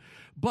a bit.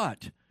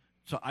 But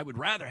so I would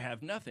rather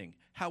have nothing.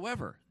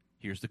 However,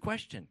 here's the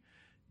question.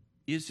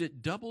 Is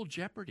it double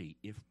jeopardy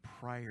if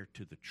prior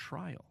to the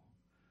trial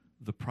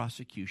the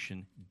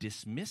prosecution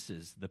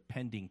dismisses the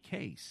pending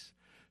case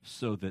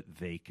so that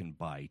they can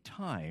buy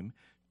time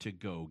to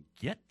go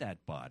get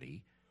that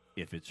body?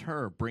 If it's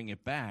her, bring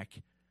it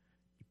back.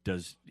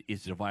 Is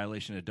it a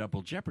violation of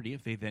double jeopardy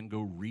if they then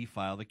go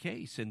refile the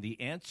case? And the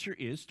answer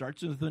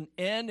starts with an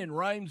N and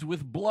rhymes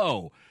with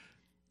blow.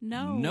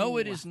 No,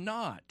 it is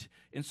not.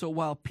 And so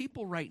while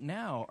people right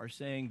now are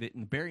saying that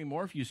in Barry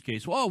Morphew's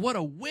case, oh, what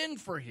a win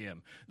for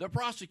him. The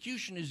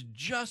prosecution has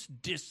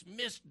just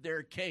dismissed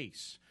their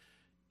case.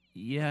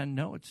 Yeah,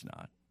 no, it's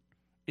not.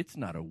 It's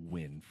not a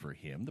win for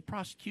him. The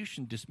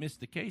prosecution dismissed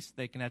the case.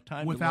 They can have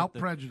time without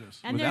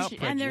prejudice. And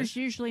there's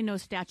usually no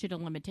statute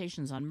of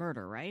limitations on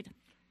murder, right?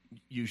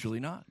 Usually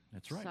not.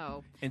 That's right.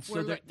 So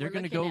they're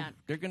going to go.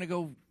 They're going to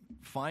go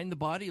find the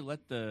body.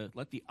 Let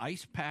the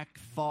ice pack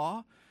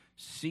thaw.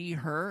 See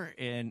her,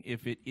 and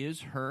if it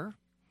is her,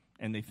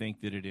 and they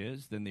think that it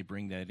is, then they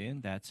bring that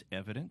in. That's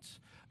evidence.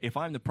 If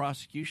I'm the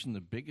prosecution,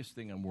 the biggest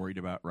thing I'm worried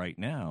about right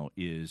now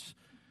is.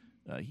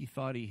 He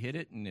thought he hit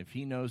it, and if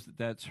he knows that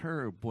that's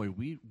her, boy,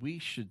 we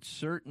should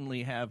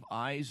certainly have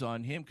eyes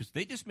on him because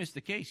they dismissed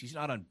the case. He's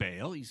not on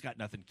bail. He's got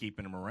nothing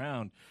keeping him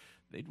around.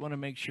 They'd want to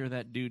make sure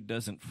that dude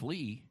doesn't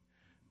flee.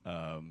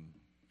 I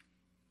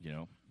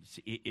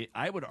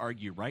would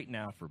argue right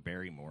now for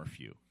Barry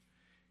Morphew,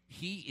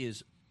 he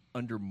is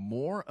under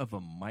more of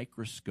a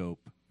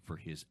microscope for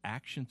his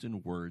actions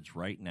and words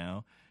right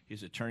now.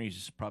 His attorneys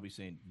is probably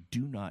saying,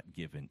 do not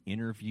give an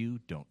interview.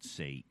 Don't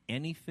say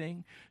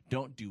anything.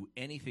 Don't do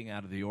anything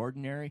out of the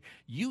ordinary.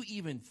 You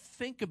even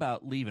think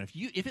about leaving.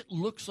 If it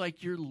looks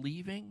like you're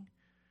leaving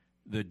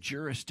the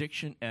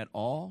jurisdiction at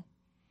all,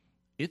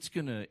 it's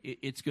gonna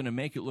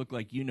make it look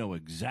like you know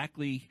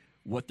exactly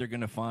what they're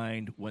gonna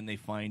find when they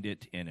find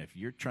it. And if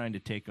you're trying to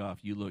take off,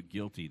 you look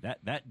guilty.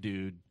 That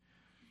dude.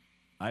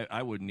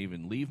 I wouldn't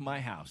even leave my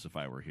house if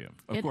I were him.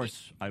 Of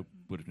course, I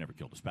would have never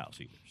killed a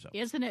spouse either. So.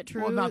 Isn't it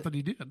true? Well, not that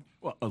he did.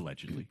 Well,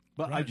 allegedly.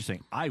 But right. I'm just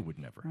saying I would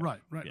never have. Right.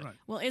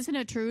 Well, isn't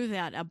it true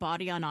that a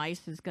body on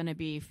ice is going to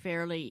be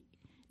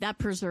that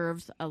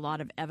preserves a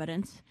lot of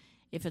evidence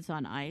if it's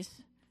on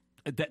ice?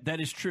 That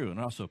is true, and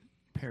also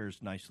pairs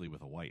nicely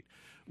with a white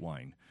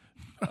wine.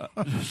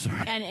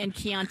 Sorry. And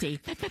Chianti.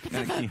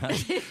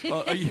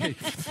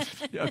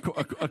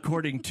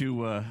 According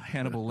to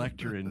Hannibal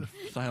Lecter in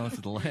Silence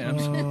of the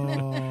Lambs.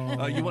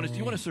 You want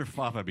to serve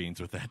fava beans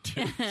with that,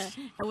 too.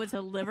 With a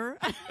liver?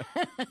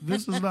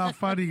 This is not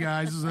funny,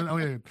 guys.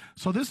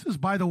 So this is,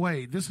 by the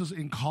way, this is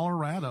in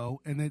Colorado,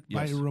 and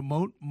by a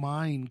remote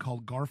mine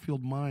called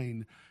Garfield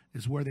Mine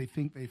is where they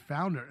think they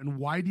found her. And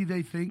why do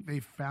they think they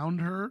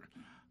found her?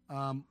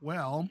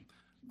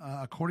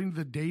 According to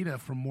the data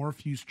from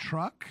Morphew's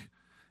truck,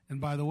 and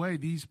by the way,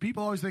 these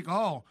people always think,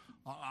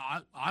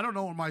 I don't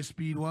know what my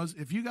speed was.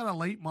 If you got a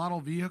late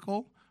model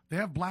vehicle, they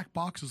have black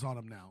boxes on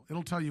them now.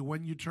 It'll tell you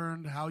when you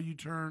turned, how you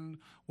turned,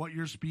 what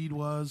your speed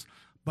was.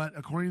 But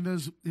according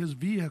to his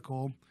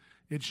vehicle,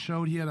 it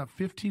showed he had a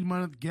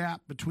 15-minute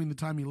gap between the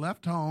time he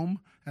left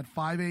home at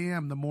 5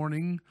 a.m. the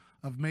morning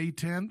of May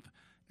 10th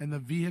and the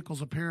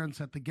vehicle's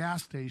appearance at the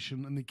gas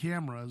station and the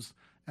cameras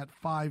at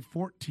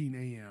 5:14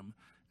 a.m.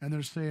 And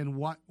they're saying,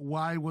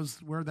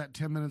 where'd that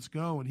 10 minutes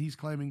go? And he's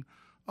claiming,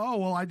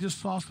 I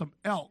just saw some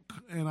elk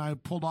and I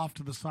pulled off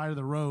to the side of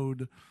the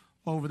road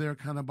over there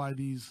kind of by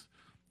these,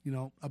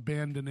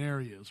 abandoned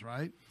areas,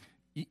 right?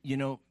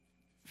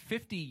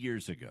 50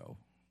 years ago,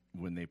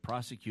 when they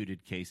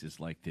prosecuted cases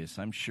like this,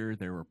 I'm sure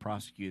there were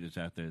prosecutors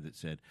out there that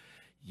said,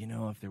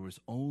 if there was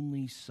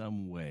only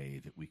some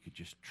way that we could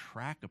just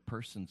track a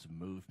person's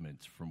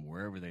movements from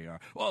wherever they are.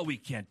 Well, we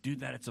can't do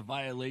that. It's a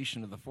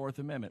violation of the Fourth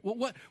Amendment.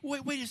 Well,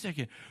 wait a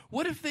second.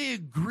 What if they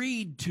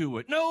agreed to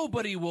it?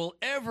 Nobody will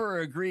ever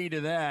agree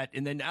to that.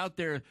 And then out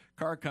there,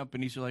 car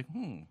companies are like,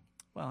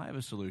 I have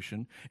a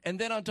solution. And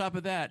then on top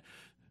of that,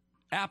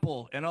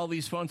 Apple and all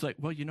these phones like,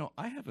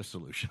 I have a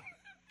solution.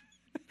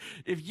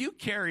 If you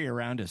carry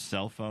around a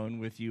cell phone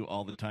with you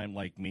all the time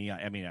like me,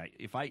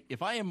 if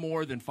I am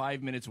more than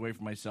 5 minutes away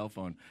from my cell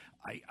phone,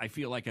 I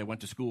feel like I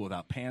went to school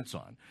without pants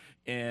on.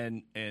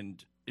 And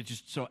it's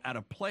just so out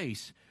of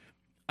place.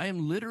 I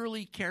am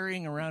literally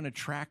carrying around a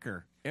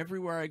tracker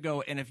everywhere I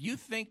go. And if you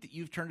think that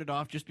you've turned it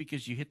off just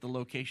because you hit the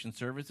location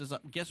services,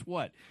 guess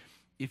what?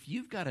 If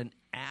you've got an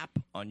app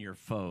on your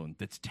phone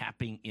that's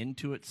tapping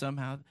into it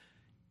somehow,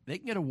 they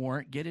can get a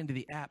warrant, get into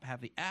the app,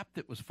 have the app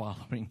that was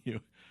following you.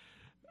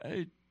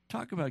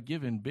 Talk about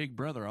giving Big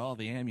Brother all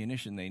the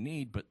ammunition they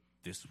need, but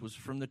this was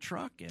from the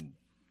truck, and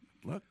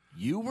look,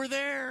 you were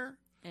there.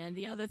 And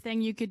the other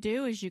thing you could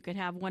do is you could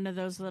have one of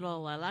those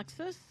little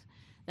Alexas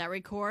that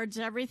records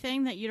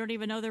everything that you don't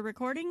even know they're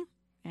recording.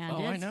 And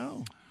I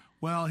know.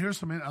 Well, here's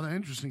some other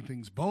interesting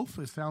things. Both,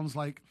 it sounds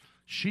like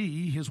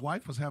his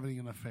wife was having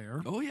an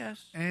affair. Oh,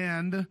 yes.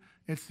 And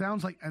it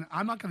sounds like, and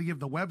I'm not going to give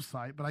the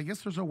website, but I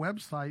guess there's a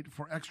website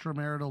for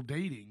extramarital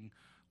dating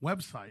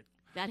website.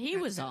 That he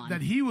was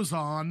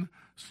on.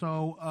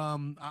 So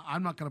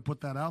I'm not going to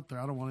put that out there.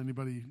 I don't want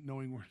anybody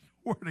knowing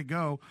where to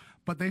go.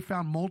 But they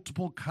found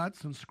multiple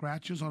cuts and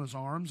scratches on his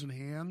arms and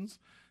hands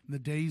in the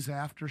days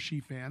after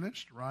she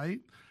vanished, right?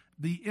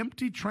 The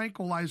empty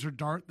tranquilizer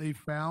dart they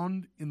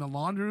found in the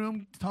laundry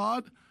room,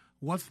 Todd,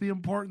 what's the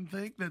important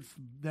thing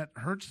that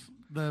hurts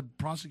the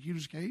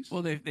prosecutor's case?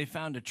 Well, they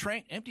found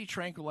a empty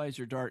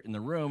tranquilizer dart in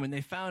the room, and they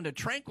found a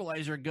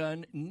tranquilizer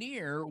gun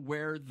near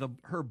where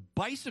her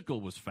bicycle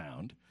was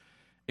found.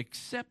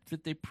 Except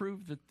that they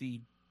proved that the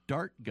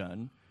dart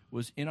gun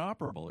was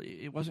inoperable.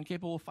 It wasn't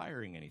capable of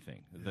firing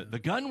anything. The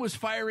gun was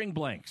firing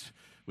blanks,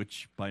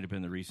 which might have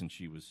been the reason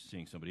she was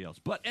seeing somebody else.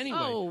 But anyway,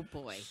 oh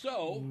boy!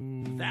 So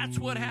that's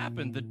what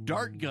happened. The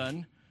dart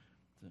gun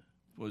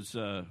was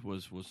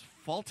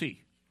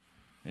faulty,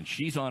 and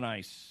she's on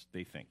ice,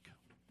 they think.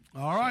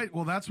 All right.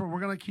 Well, that's where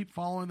we're going to keep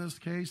following this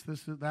case.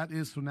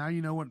 So now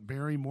you know what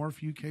Barry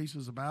Morphew case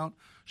is about.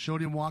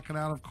 Showed him walking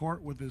out of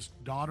court with his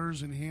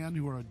daughters in hand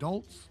who are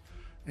adults,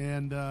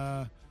 and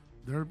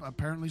they're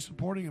apparently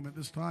supporting him at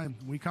this time.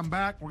 When we come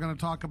back, we're going to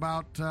talk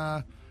about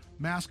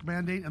mask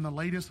mandate and the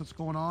latest that's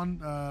going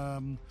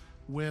on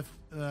with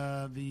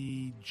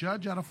the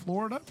judge out of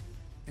Florida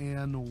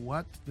and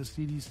what the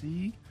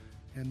CDC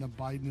and the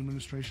Biden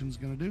administration is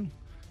going to do.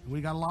 And we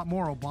got a lot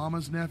more.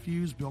 Obama's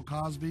nephews, Bill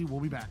Cosby.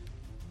 We'll be back.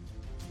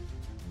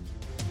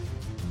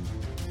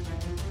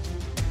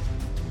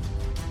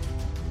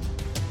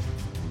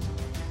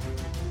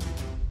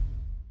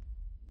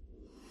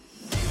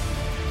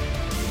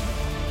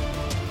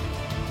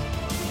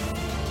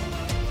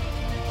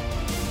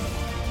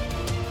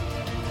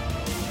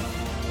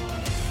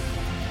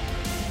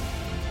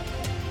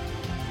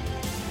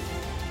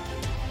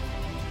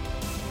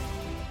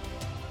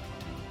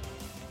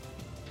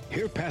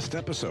 Hear past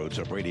episodes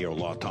of Radio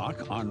Law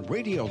Talk on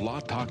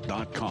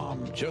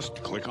RadioLawTalk.com. Just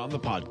click on the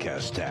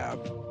podcast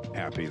tab.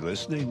 Happy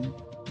listening.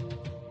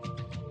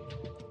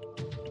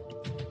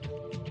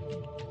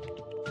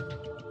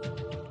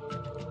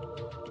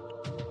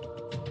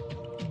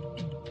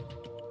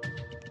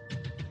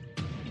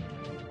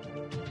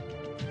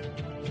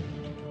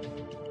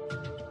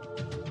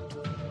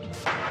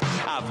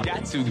 I've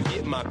got to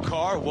get my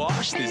car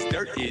washed. This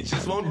dirt, it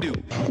just won't do.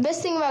 The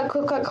best thing about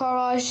Quick Quack Car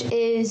Wash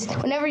is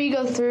whenever you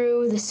go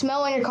through, the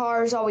smell on your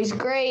car is always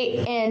great,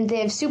 and they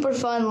have super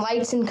fun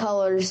lights and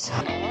colors.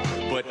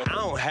 But I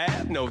don't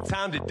have no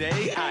time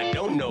today. I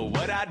don't know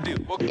what I do.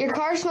 Your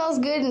car smells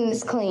good and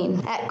is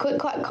clean at Quick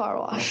Quack Car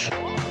Wash.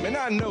 Man,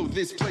 I know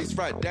this place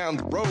right down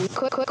the road.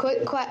 Quick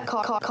Quack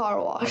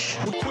Car Wash.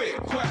 Quick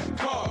Quack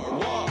Car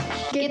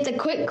Wash. Get the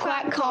Quick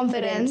Quack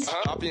confidence.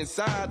 Hop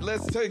inside,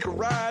 let's take a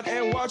ride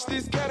and watch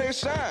this cat and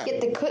shine. Get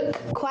the Quick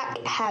Quack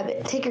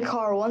habit. Take your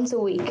car once a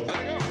week.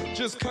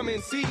 Just come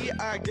and see,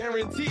 I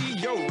guarantee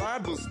your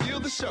ride will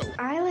steal the show.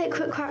 I like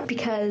Quick Quack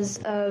because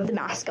of the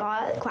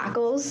mascot,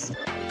 Quackles.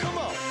 Come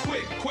on,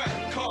 Quick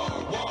Quack Car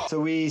Wash. So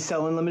we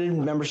sell unlimited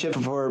membership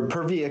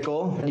per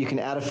vehicle. You can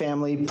add a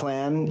family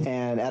plan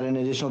and add an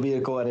additional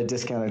vehicle at a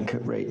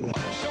discounted rate.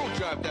 Don't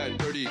drive that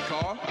dirty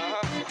car.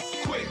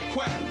 Quick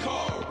Quack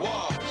Car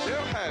Wash.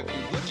 They'll have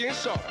you looking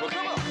sharp. Well,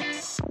 come on.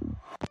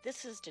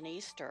 This is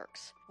Denise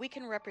Sturks. We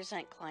can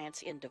represent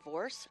clients in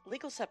divorce,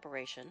 legal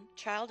separation,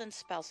 child and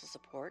spousal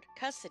support,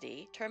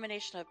 custody,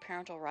 termination of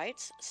parental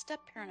rights,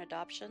 step-parent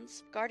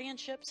adoptions,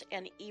 guardianships,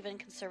 and even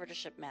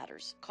conservatorship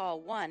matters.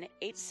 Call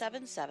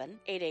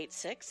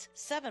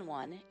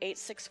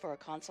 1-877-886-7186 for a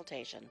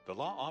consultation. The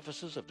law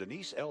offices of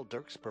Denise L.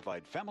 Dirks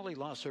provide family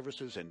law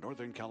services in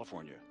Northern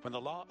California. When the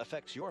law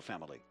affects your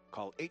family,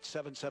 call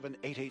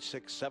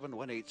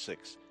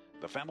 877-886-7186.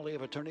 The family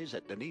of attorneys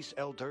at Denise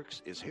L.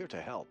 Dirks is here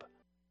to help.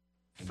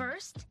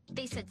 First,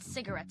 they said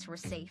cigarettes were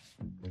safe.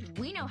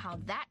 We know how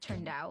that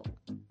turned out.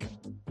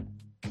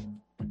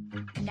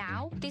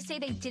 Now, they say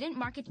they didn't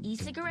market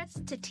e-cigarettes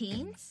to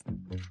teens.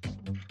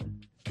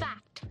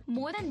 Fact,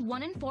 more than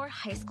 1 in 4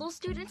 high school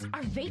students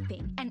are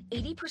vaping, and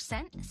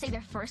 80% say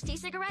their first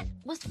e-cigarette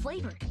was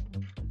flavored.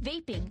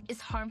 Vaping is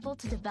harmful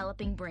to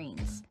developing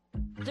brains.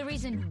 The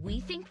reason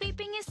we think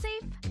vaping is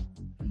safe?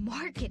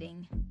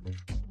 Marketing.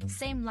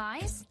 Same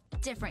lies,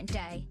 different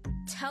day.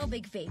 Tell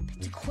Big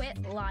Vape to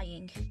quit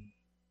lying.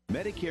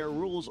 Medicare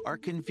rules are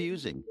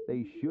confusing.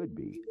 They should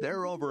be.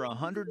 There are over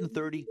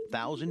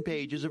 130,000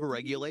 pages of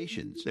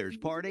regulations. There's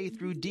Part A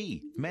through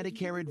D,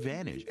 Medicare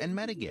Advantage, and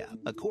Medigap.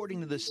 According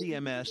to the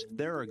CMS,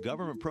 there are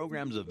government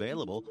programs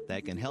available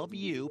that can help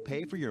you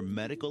pay for your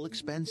medical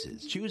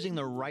expenses. Choosing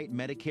the right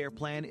Medicare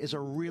plan is a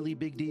really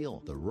big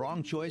deal. The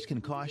wrong choice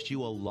can cost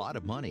you a lot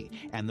of money,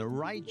 and the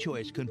right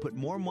choice can put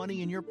more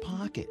money in your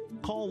pocket.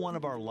 Call one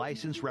of our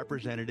licensed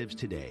representatives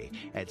today.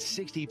 At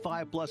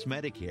 65 Plus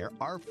Medicare,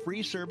 our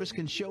free service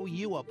can show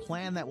you a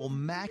plan that will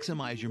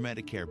maximize your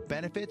Medicare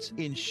benefits,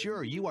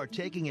 ensure you are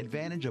taking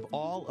advantage of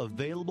all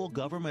available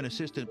government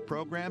assistance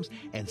programs,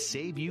 and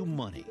save you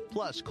money.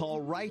 Plus, call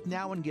right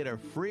now and get a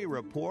free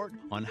report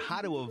on how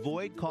to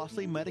avoid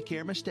costly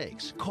Medicare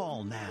mistakes.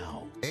 Call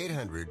now.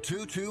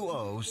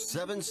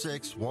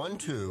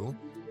 800-220-7612.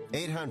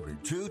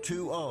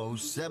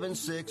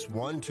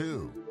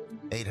 800-220-7612.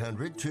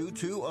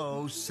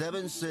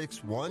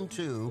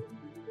 800-220-7612.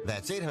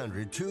 That's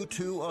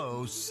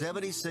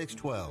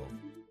 800-220-7612.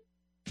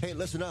 Hey,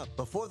 listen up.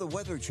 Before the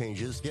weather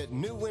changes, get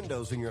new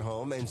windows in your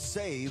home and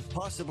save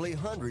possibly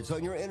hundreds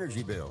on your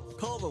energy bill.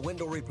 Call the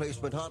Window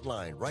Replacement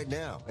Hotline right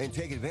now and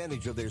take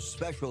advantage of their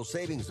special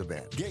savings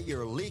event. Get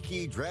your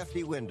leaky,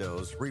 drafty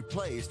windows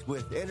replaced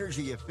with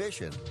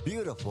energy-efficient,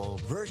 beautiful,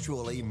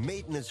 virtually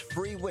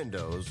maintenance-free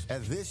windows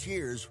at this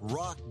year's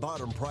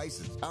rock-bottom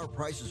prices. Our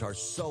prices are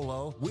so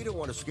low, we don't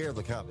want to scare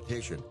the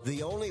competition.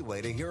 The only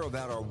way to hear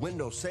about our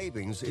window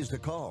savings is to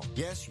call.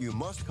 Yes, you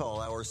must call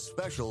our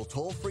special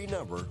toll-free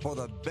number for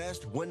the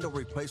best window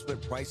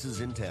replacement prices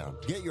in town.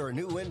 Get your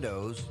new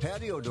windows,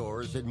 patio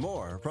doors, and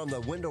more from the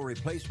Window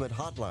Replacement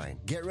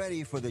Hotline. Get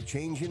ready for the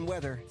change in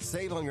weather.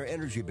 Save on your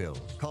energy bills.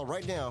 Call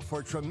right now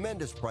for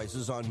tremendous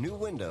prices on new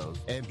windows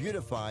and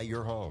beautify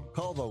your home.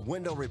 Call the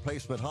Window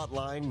Replacement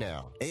Hotline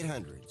now.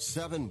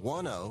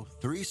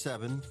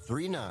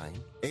 800-710-3739.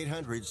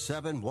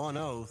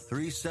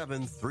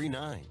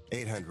 800-710-3739.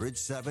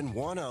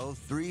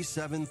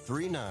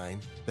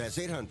 800-710-3739. That's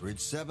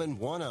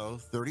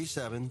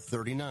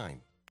 800-710-3739.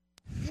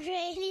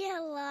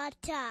 Radio Law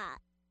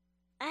Talk.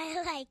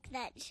 I like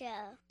that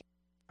show.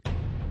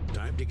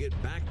 Time to get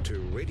back to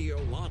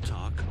Radio Law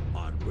Talk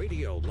on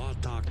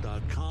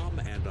RadioLawTalk.com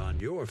and on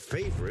your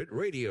favorite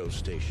radio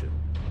station.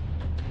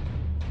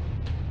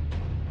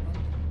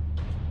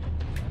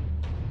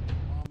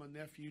 I'm a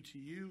nephew to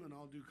you, and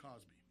I'll do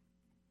Cosby.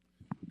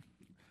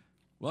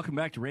 Welcome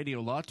back to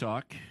Radio Law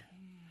Talk.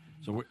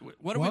 So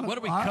what are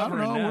we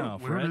covering now,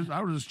 Fred?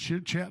 I was just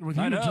chit-chatting with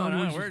you. I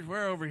know.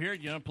 We're over here,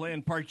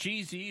 playing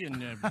Parcheesi, and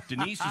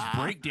Denise is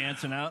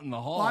breakdancing out in the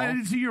hall. Well, I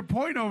didn't see your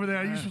point over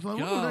there. You just like,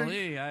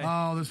 golly,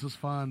 oh, this is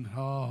fun.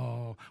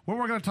 Oh. What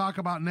we're going to talk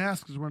about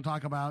next is we're going to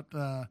talk about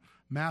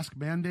mask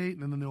mandate,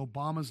 and then the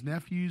Obama's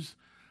nephews.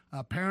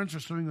 Parents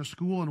are suing a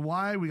school, and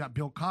why. We got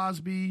Bill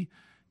Cosby,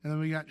 and then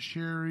we got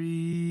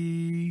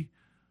Sherry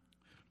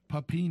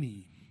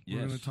Papini. Yes.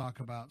 We're going to talk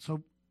about.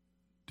 So,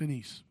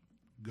 Denise.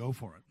 Go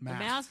for it. The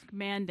mask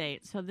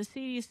mandate. So the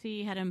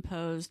CDC had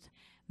imposed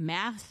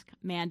mask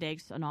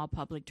mandates on all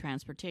public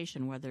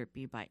transportation, whether it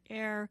be by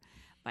air,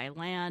 by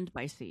land,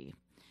 by sea.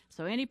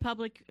 So any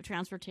public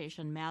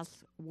transportation,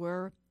 masks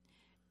were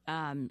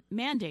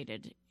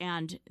mandated,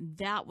 and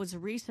that was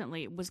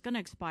recently, it was going to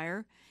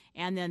expire,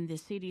 and then the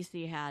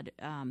CDC had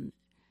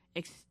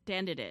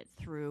extended it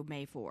through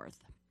May 4th.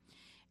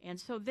 And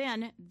so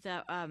then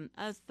the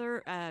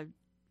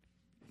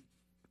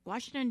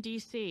Washington,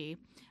 D.C.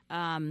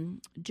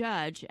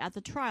 Judge at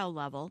the trial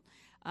level,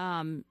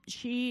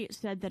 she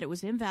said that it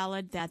was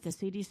invalid, that the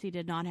CDC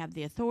did not have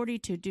the authority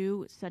to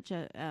do such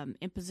a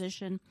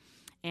imposition,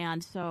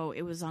 and so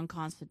it was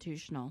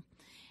unconstitutional.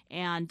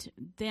 And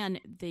then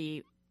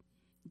the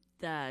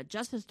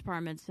Justice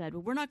Department said,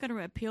 well, we're not going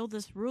to appeal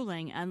this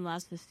ruling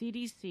unless the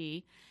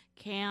CDC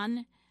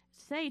can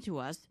say to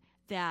us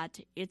that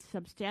it's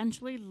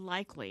substantially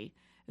likely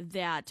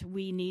that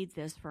we need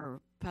this for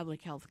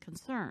public health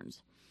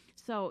concerns.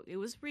 So it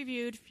was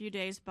reviewed a few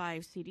days by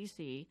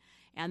CDC,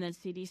 and then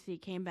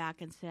CDC came back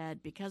and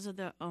said, because of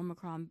the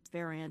Omicron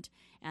variant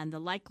and the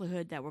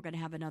likelihood that we're going to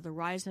have another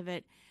rise of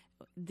it,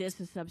 this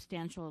is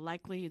substantially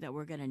likely that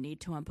we're going to need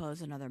to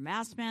impose another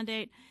mask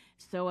mandate,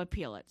 so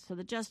appeal it. So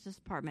the Justice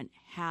Department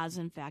has,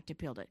 in fact,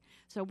 appealed it.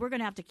 So we're going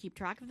to have to keep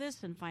track of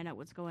this and find out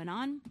what's going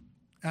on.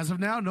 As of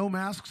now, no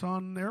masks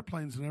on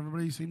airplanes, and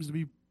everybody seems to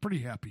be pretty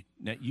happy.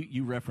 Now,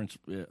 you referenced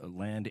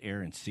land,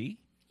 air, and sea?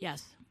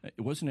 Yes.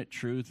 Wasn't it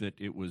true that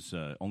it was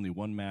only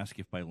one mask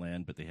if by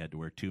land, but they had to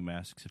wear two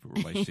masks if it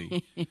were by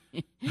sea?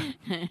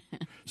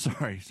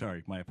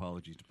 Sorry. My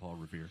apologies to Paul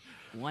Revere.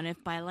 One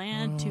if by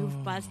land, two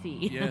if by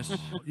sea. Yes. You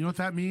know what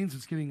that means?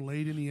 It's getting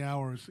late in the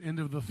hours, end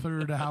of the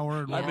third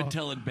hour. I've been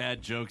telling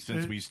bad jokes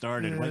since we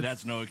started. Well,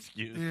 that's no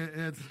excuse.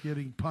 It's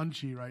getting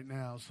punchy right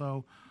now.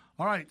 So,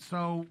 all right.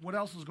 So what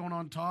else is going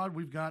on, Todd?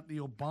 We've got the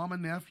Obama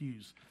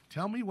nephews.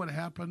 Tell me what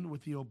happened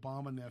with the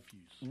Obama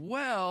nephews.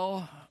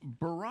 Well,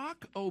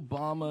 Barack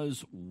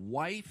Obama's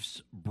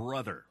wife's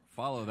brother.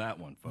 Follow that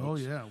one, folks. Oh,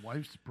 yeah,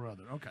 wife's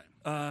brother. Okay.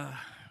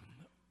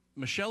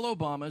 Michelle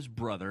Obama's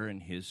brother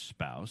and his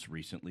spouse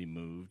recently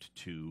moved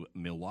to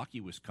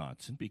Milwaukee,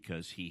 Wisconsin,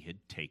 because he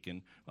had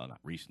taken, well, not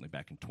recently,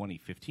 back in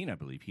 2015, I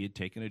believe, he had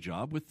taken a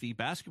job with the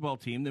basketball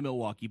team, the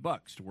Milwaukee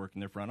Bucks, to work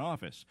in their front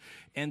office.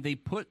 And they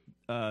put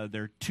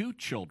their two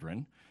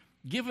children,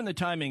 given the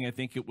timing, I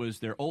think it was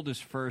their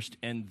oldest first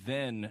and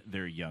then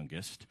their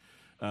youngest,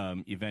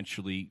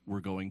 eventually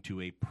were going to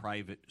a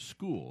private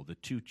school. The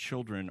two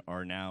children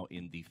are now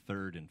in the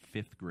 3rd and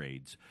 5th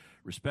grades,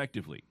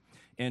 respectively.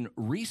 And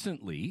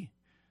recently,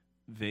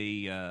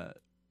 they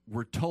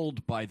were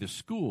told by the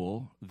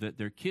school that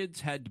their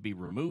kids had to be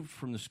removed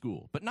from the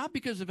school, but not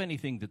because of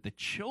anything that the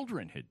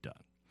children had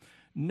done.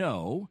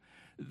 No,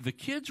 the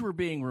kids were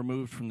being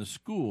removed from the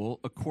school,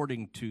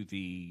 according to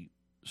the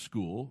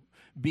school,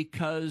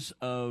 because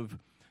of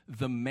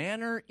the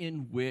manner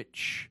in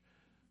which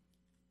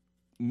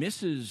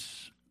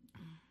Mrs.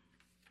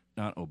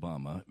 not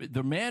Obama,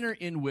 the manner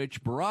in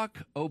which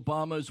Barack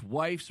Obama's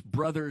wife's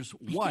brother's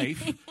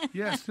wife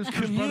yes,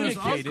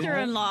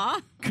 sister-in-law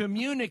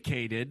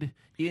communicated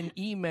in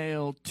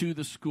email to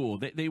the school.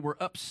 They were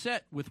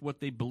upset with what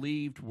they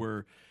believed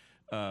were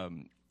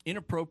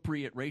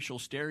inappropriate racial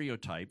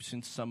stereotypes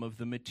in some of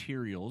the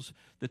materials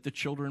that the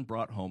children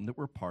brought home that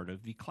were part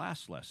of the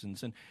class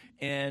lessons.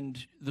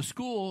 And the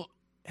school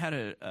had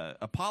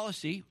a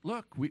policy.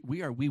 Look,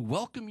 we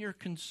welcome your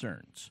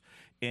concerns.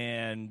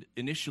 And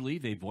initially,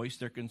 they voiced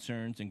their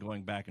concerns and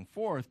going back and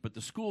forth, but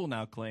the school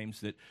now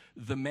claims that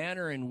the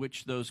manner in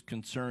which those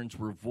concerns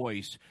were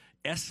voiced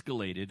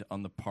escalated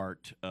on the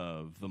part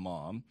of the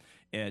mom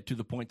to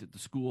the point that the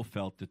school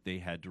felt that they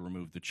had to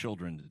remove the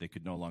children, that they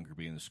could no longer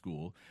be in the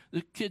school.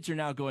 The kids are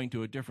now going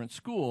to a different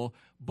school,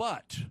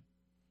 but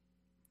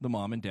the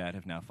mom and dad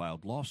have now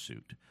filed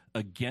lawsuit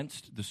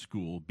against the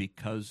school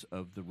because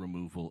of the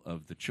removal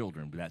of the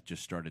children. That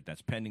just started.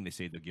 That's pending. They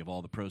say they'll give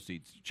all the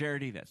proceeds to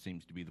charity. That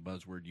seems to be the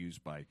buzzword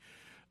used by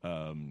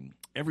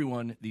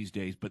everyone these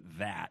days. But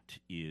that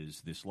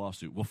is this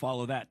lawsuit. We'll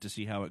follow that to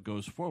see how it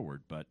goes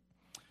forward. But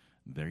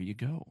there you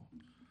go.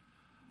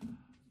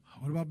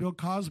 What about Bill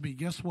Cosby?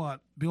 Guess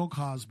what? Bill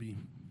Cosby.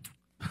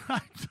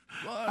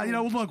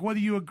 Look, whether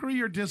you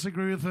agree or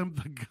disagree with him,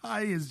 the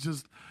guy is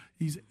just...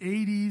 He's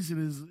 80s in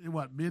his,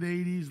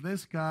 mid-80s.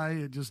 This guy,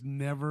 it just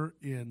never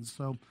ends.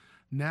 So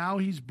now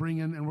he's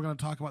bringing, and we're going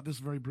to talk about this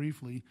very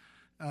briefly,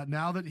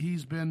 now that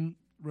he's been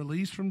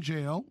released from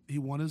jail, he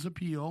won his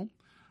appeal,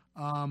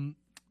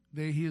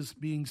 he is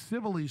being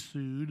civilly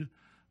sued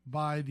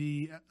by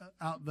the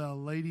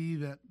lady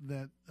that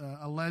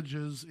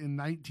alleges in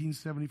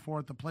 1974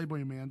 at the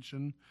Playboy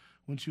Mansion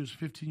when she was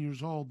 15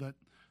 years old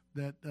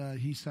that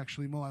he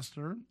sexually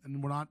molested her.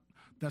 And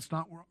that's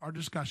not our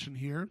discussion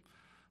here.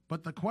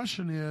 But the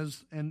question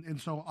is,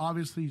 and so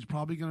obviously he's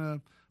probably going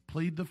to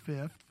plead the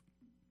fifth.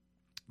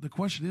 The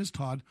question is,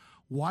 Todd,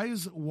 why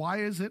is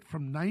it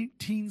from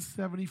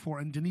 1974?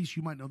 And Denise,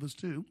 you might know this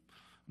too.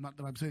 Not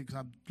that I'm saying because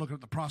I'm looking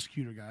at the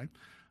prosecutor guy.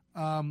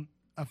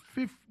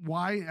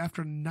 Why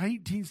after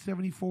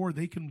 1974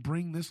 they can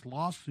bring this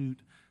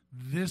lawsuit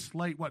this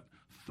late?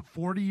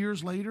 40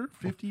 years later,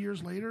 50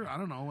 years later? I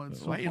don't know.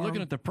 Why are you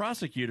looking at the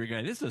prosecutor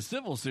guy? This is a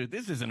civil suit.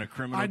 This isn't a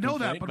criminal. I know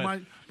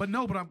complaint,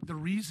 that, the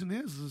reason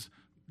is.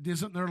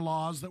 Isn't there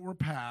laws that were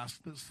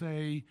passed that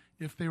say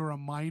if they were a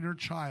minor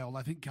child,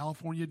 I think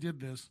California did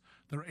this,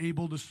 they're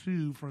able to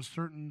sue for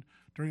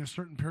during a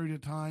certain period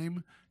of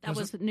time? That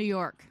was New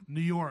York.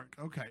 New York,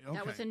 okay.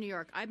 That was in New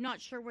York. I'm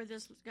not sure where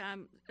this.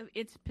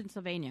 It's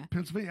Pennsylvania.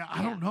 Pennsylvania.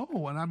 I don't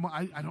know, and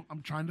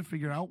I'm trying to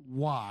figure out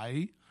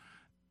why,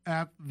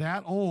 at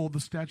that old,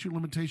 the statute of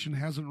limitation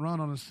hasn't run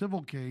on a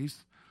civil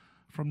case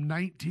from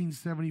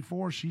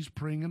 1974. She's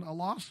bringing a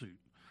lawsuit.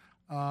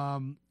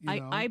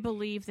 I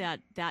believe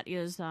that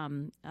is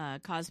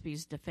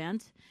Cosby's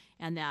defense,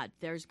 and that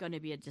there's going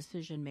to be a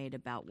decision made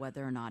about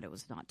whether or not it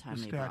was not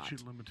timely brought.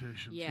 Statute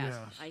limitations. Yes,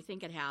 I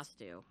think it has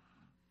to.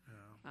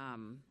 Yeah.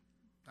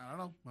 I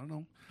don't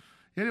know.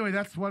 Anyway,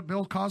 that's what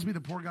Bill Cosby,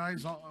 the poor guy,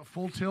 is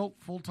full tilt,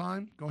 full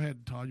time. Go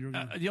ahead, Todd. You're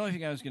gonna... The only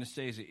thing I was going to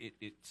say is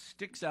it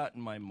sticks out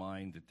in my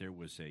mind that there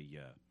was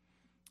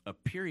a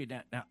period.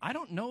 Now, I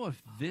don't know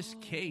if this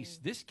case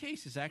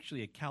is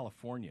actually a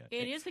California.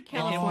 It is a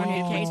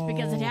California case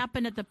because it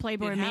happened at the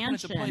Playboy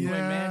Mansion.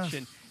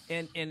 Mansion,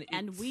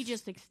 and we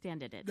just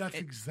extended it. That's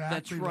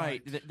exactly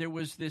right. There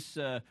was this.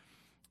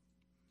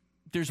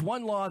 There's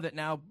one law that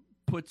now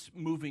puts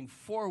moving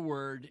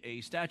forward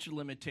a statute of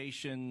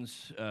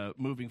limitations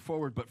moving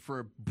forward, but for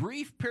a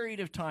brief period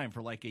of time,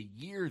 for like a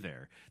year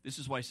there. This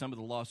is why some of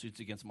the lawsuits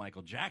against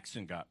Michael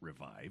Jackson got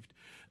revived.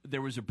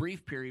 There was a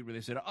brief period where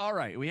they said, all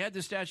right, we had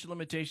the statute of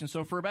limitations,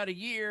 so for about a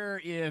year,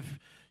 if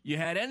you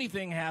had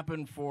anything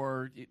happen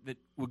that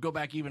would go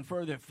back even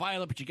further,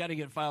 file it, but you got to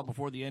get it filed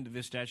before the end of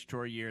this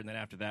statutory year, and then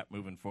after that,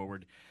 moving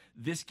forward.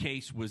 This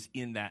case was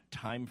in that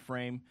time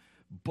frame,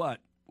 but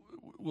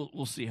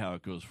we'll see how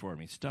it goes forward. I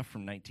mean, stuff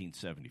from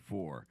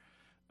 1974.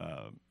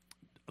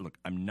 Look,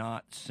 I'm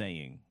not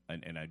saying,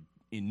 and I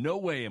in no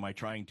way am I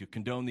trying to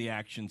condone the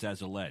actions as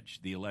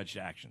alleged, the alleged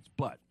actions,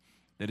 but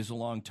that is a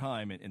long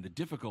time, and the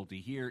difficulty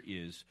here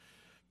is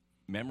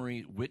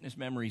witness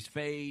memories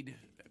fade,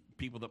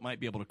 people that might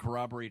be able to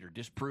corroborate or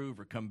disprove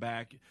or come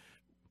back,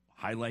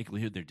 high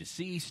likelihood they're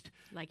deceased.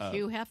 Like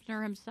Hugh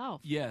Hefner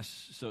himself.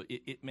 Yes, so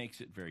it makes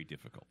it very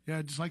difficult.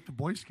 Yeah, just like the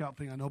Boy Scout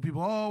thing. I know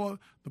people,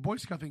 the Boy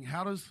Scout thing,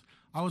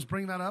 I was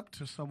bringing that up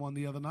to someone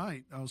the other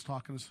night. I was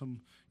talking to some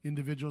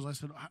individuals. I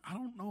said, I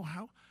don't know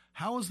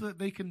how is that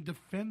they can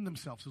defend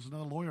themselves. There's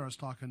another lawyer I was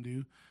talking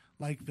to,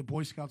 like the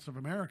Boy Scouts of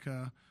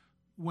America,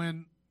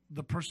 when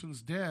the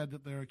person's dead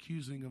that they're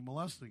accusing of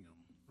molesting them,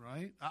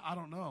 right? I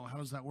don't know. How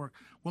does that work?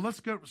 Well, let's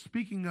go.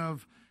 Speaking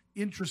of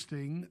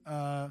interesting,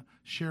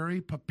 Sherry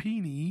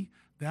Papini,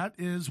 that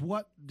is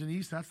what,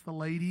 Denise, that's the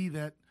lady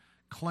that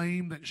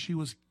claimed that she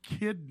was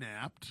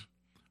kidnapped,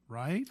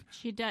 right?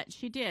 She did.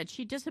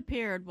 She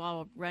disappeared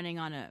while running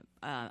on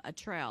a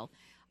trail.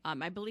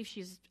 I believe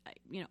she's,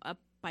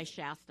 by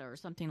Shasta or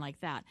something like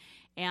that.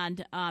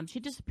 And she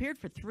disappeared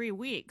for 3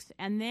 weeks.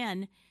 And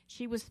then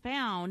she was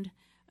found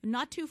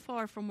not too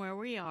far from where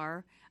we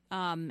are,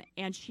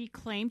 and she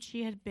claimed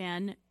she had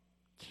been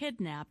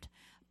kidnapped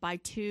by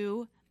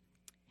 2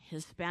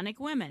 Hispanic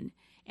women.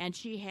 And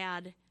she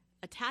had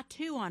a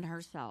tattoo on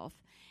herself.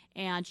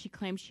 And she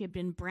claimed she had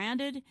been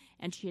branded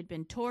and she had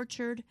been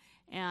tortured.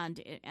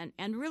 And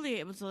really,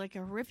 it was like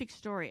a horrific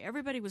story.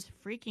 Everybody was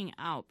freaking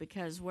out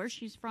because where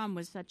she's from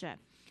was such a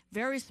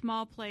very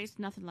small place.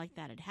 Nothing like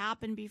that had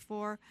happened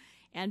before.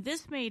 And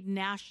this made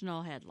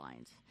national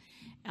headlines.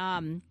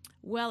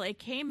 Well, it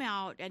came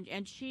out,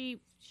 and she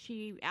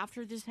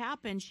after this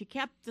happened, she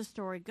kept the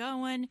story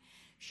going.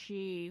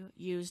 She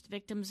used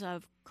victims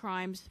of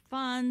crimes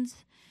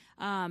funds,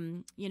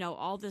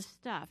 all this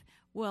stuff.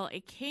 Well,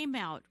 it came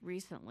out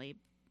recently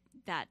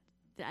that,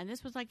 and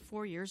this was like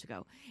 4 years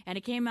ago, and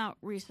it came out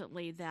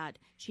recently that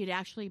she had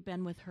actually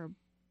been with her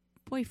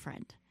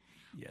boyfriend.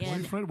 Yes.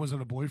 Boyfriend? Was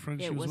it a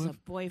boyfriend she was with? It was a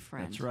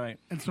boyfriend. That's right.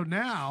 And so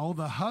now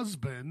the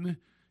husband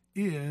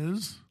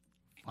is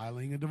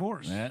filing a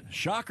divorce.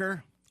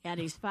 Shocker. And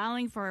he's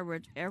filing for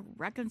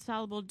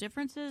irreconcilable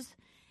differences,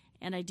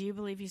 and I do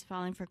believe he's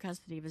filing for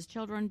custody of his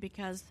children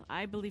because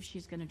I believe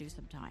she's going to do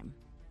some time.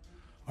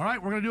 All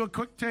right, we're going to do a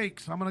quick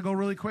takes. I'm going to go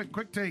really quick.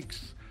 Quick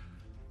takes.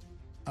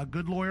 A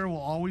good lawyer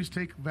will always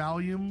take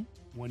Valium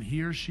when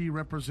he or she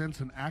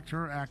represents an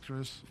actor or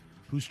actress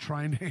who's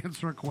trying to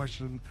answer a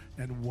question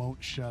and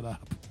won't shut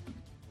up.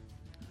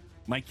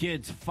 My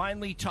kid's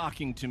finally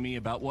talking to me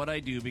about what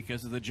I do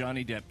because of the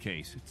Johnny Depp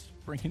case. It's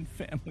bringing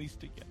families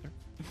together.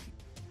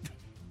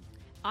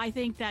 I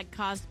think that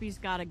Cosby's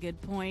got a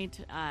good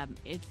point.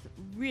 It's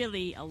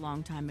really a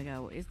long time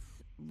ago. It's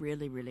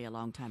really, really a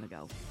long time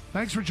ago.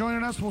 Thanks for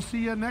joining us. We'll see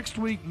you next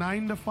week,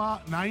 9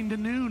 to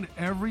noon,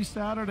 every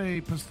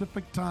Saturday,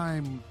 Pacific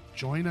time.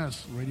 Join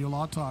us, Radio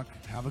Law Talk.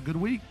 Have a good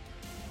week.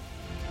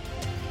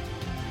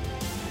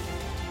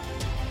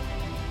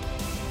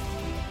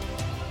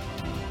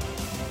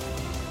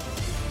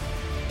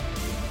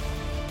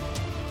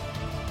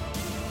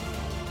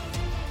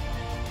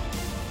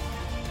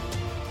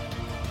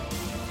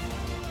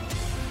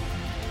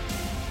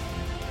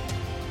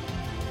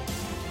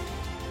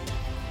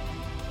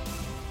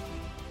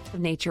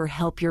 Nature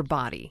help your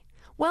body?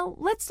 Well,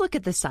 let's look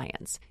at the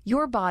science.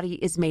 Your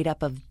body is made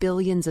up of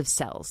billions of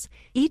cells.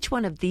 Each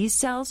one of these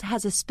cells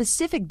has a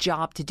specific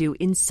job to do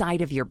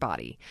inside of your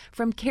body,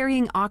 from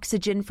carrying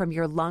oxygen from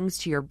your lungs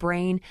to your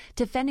brain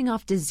to fending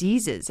off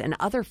diseases and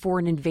other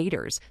foreign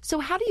invaders. So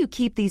how do you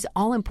keep these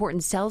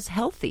all-important cells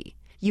healthy?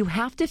 You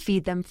have to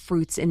feed them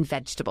fruits and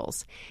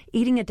vegetables.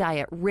 Eating a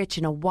diet rich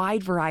in a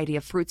wide variety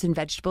of fruits and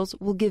vegetables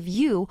will give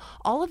you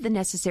all of the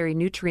necessary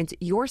nutrients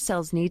your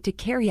cells need to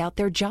carry out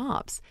their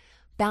jobs.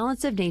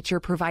 Balance of Nature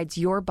provides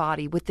your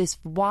body with this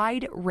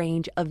wide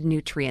range of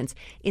nutrients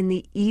in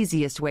the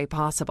easiest way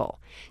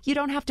possible. You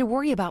don't have to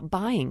worry about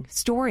buying,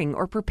 storing,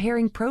 or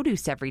preparing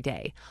produce every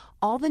day.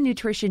 All the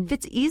nutrition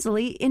fits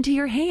easily into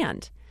your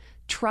hand.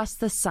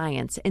 Trust the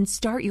science and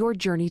start your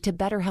journey to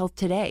better health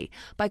today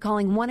by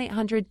calling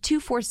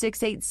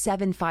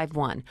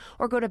 1-800-246-8751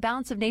 or go to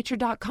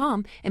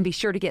balanceofnature.com and be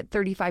sure to get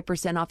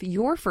 35% off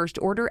your first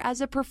order as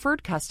a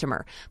preferred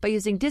customer by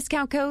using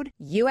discount code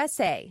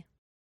USA.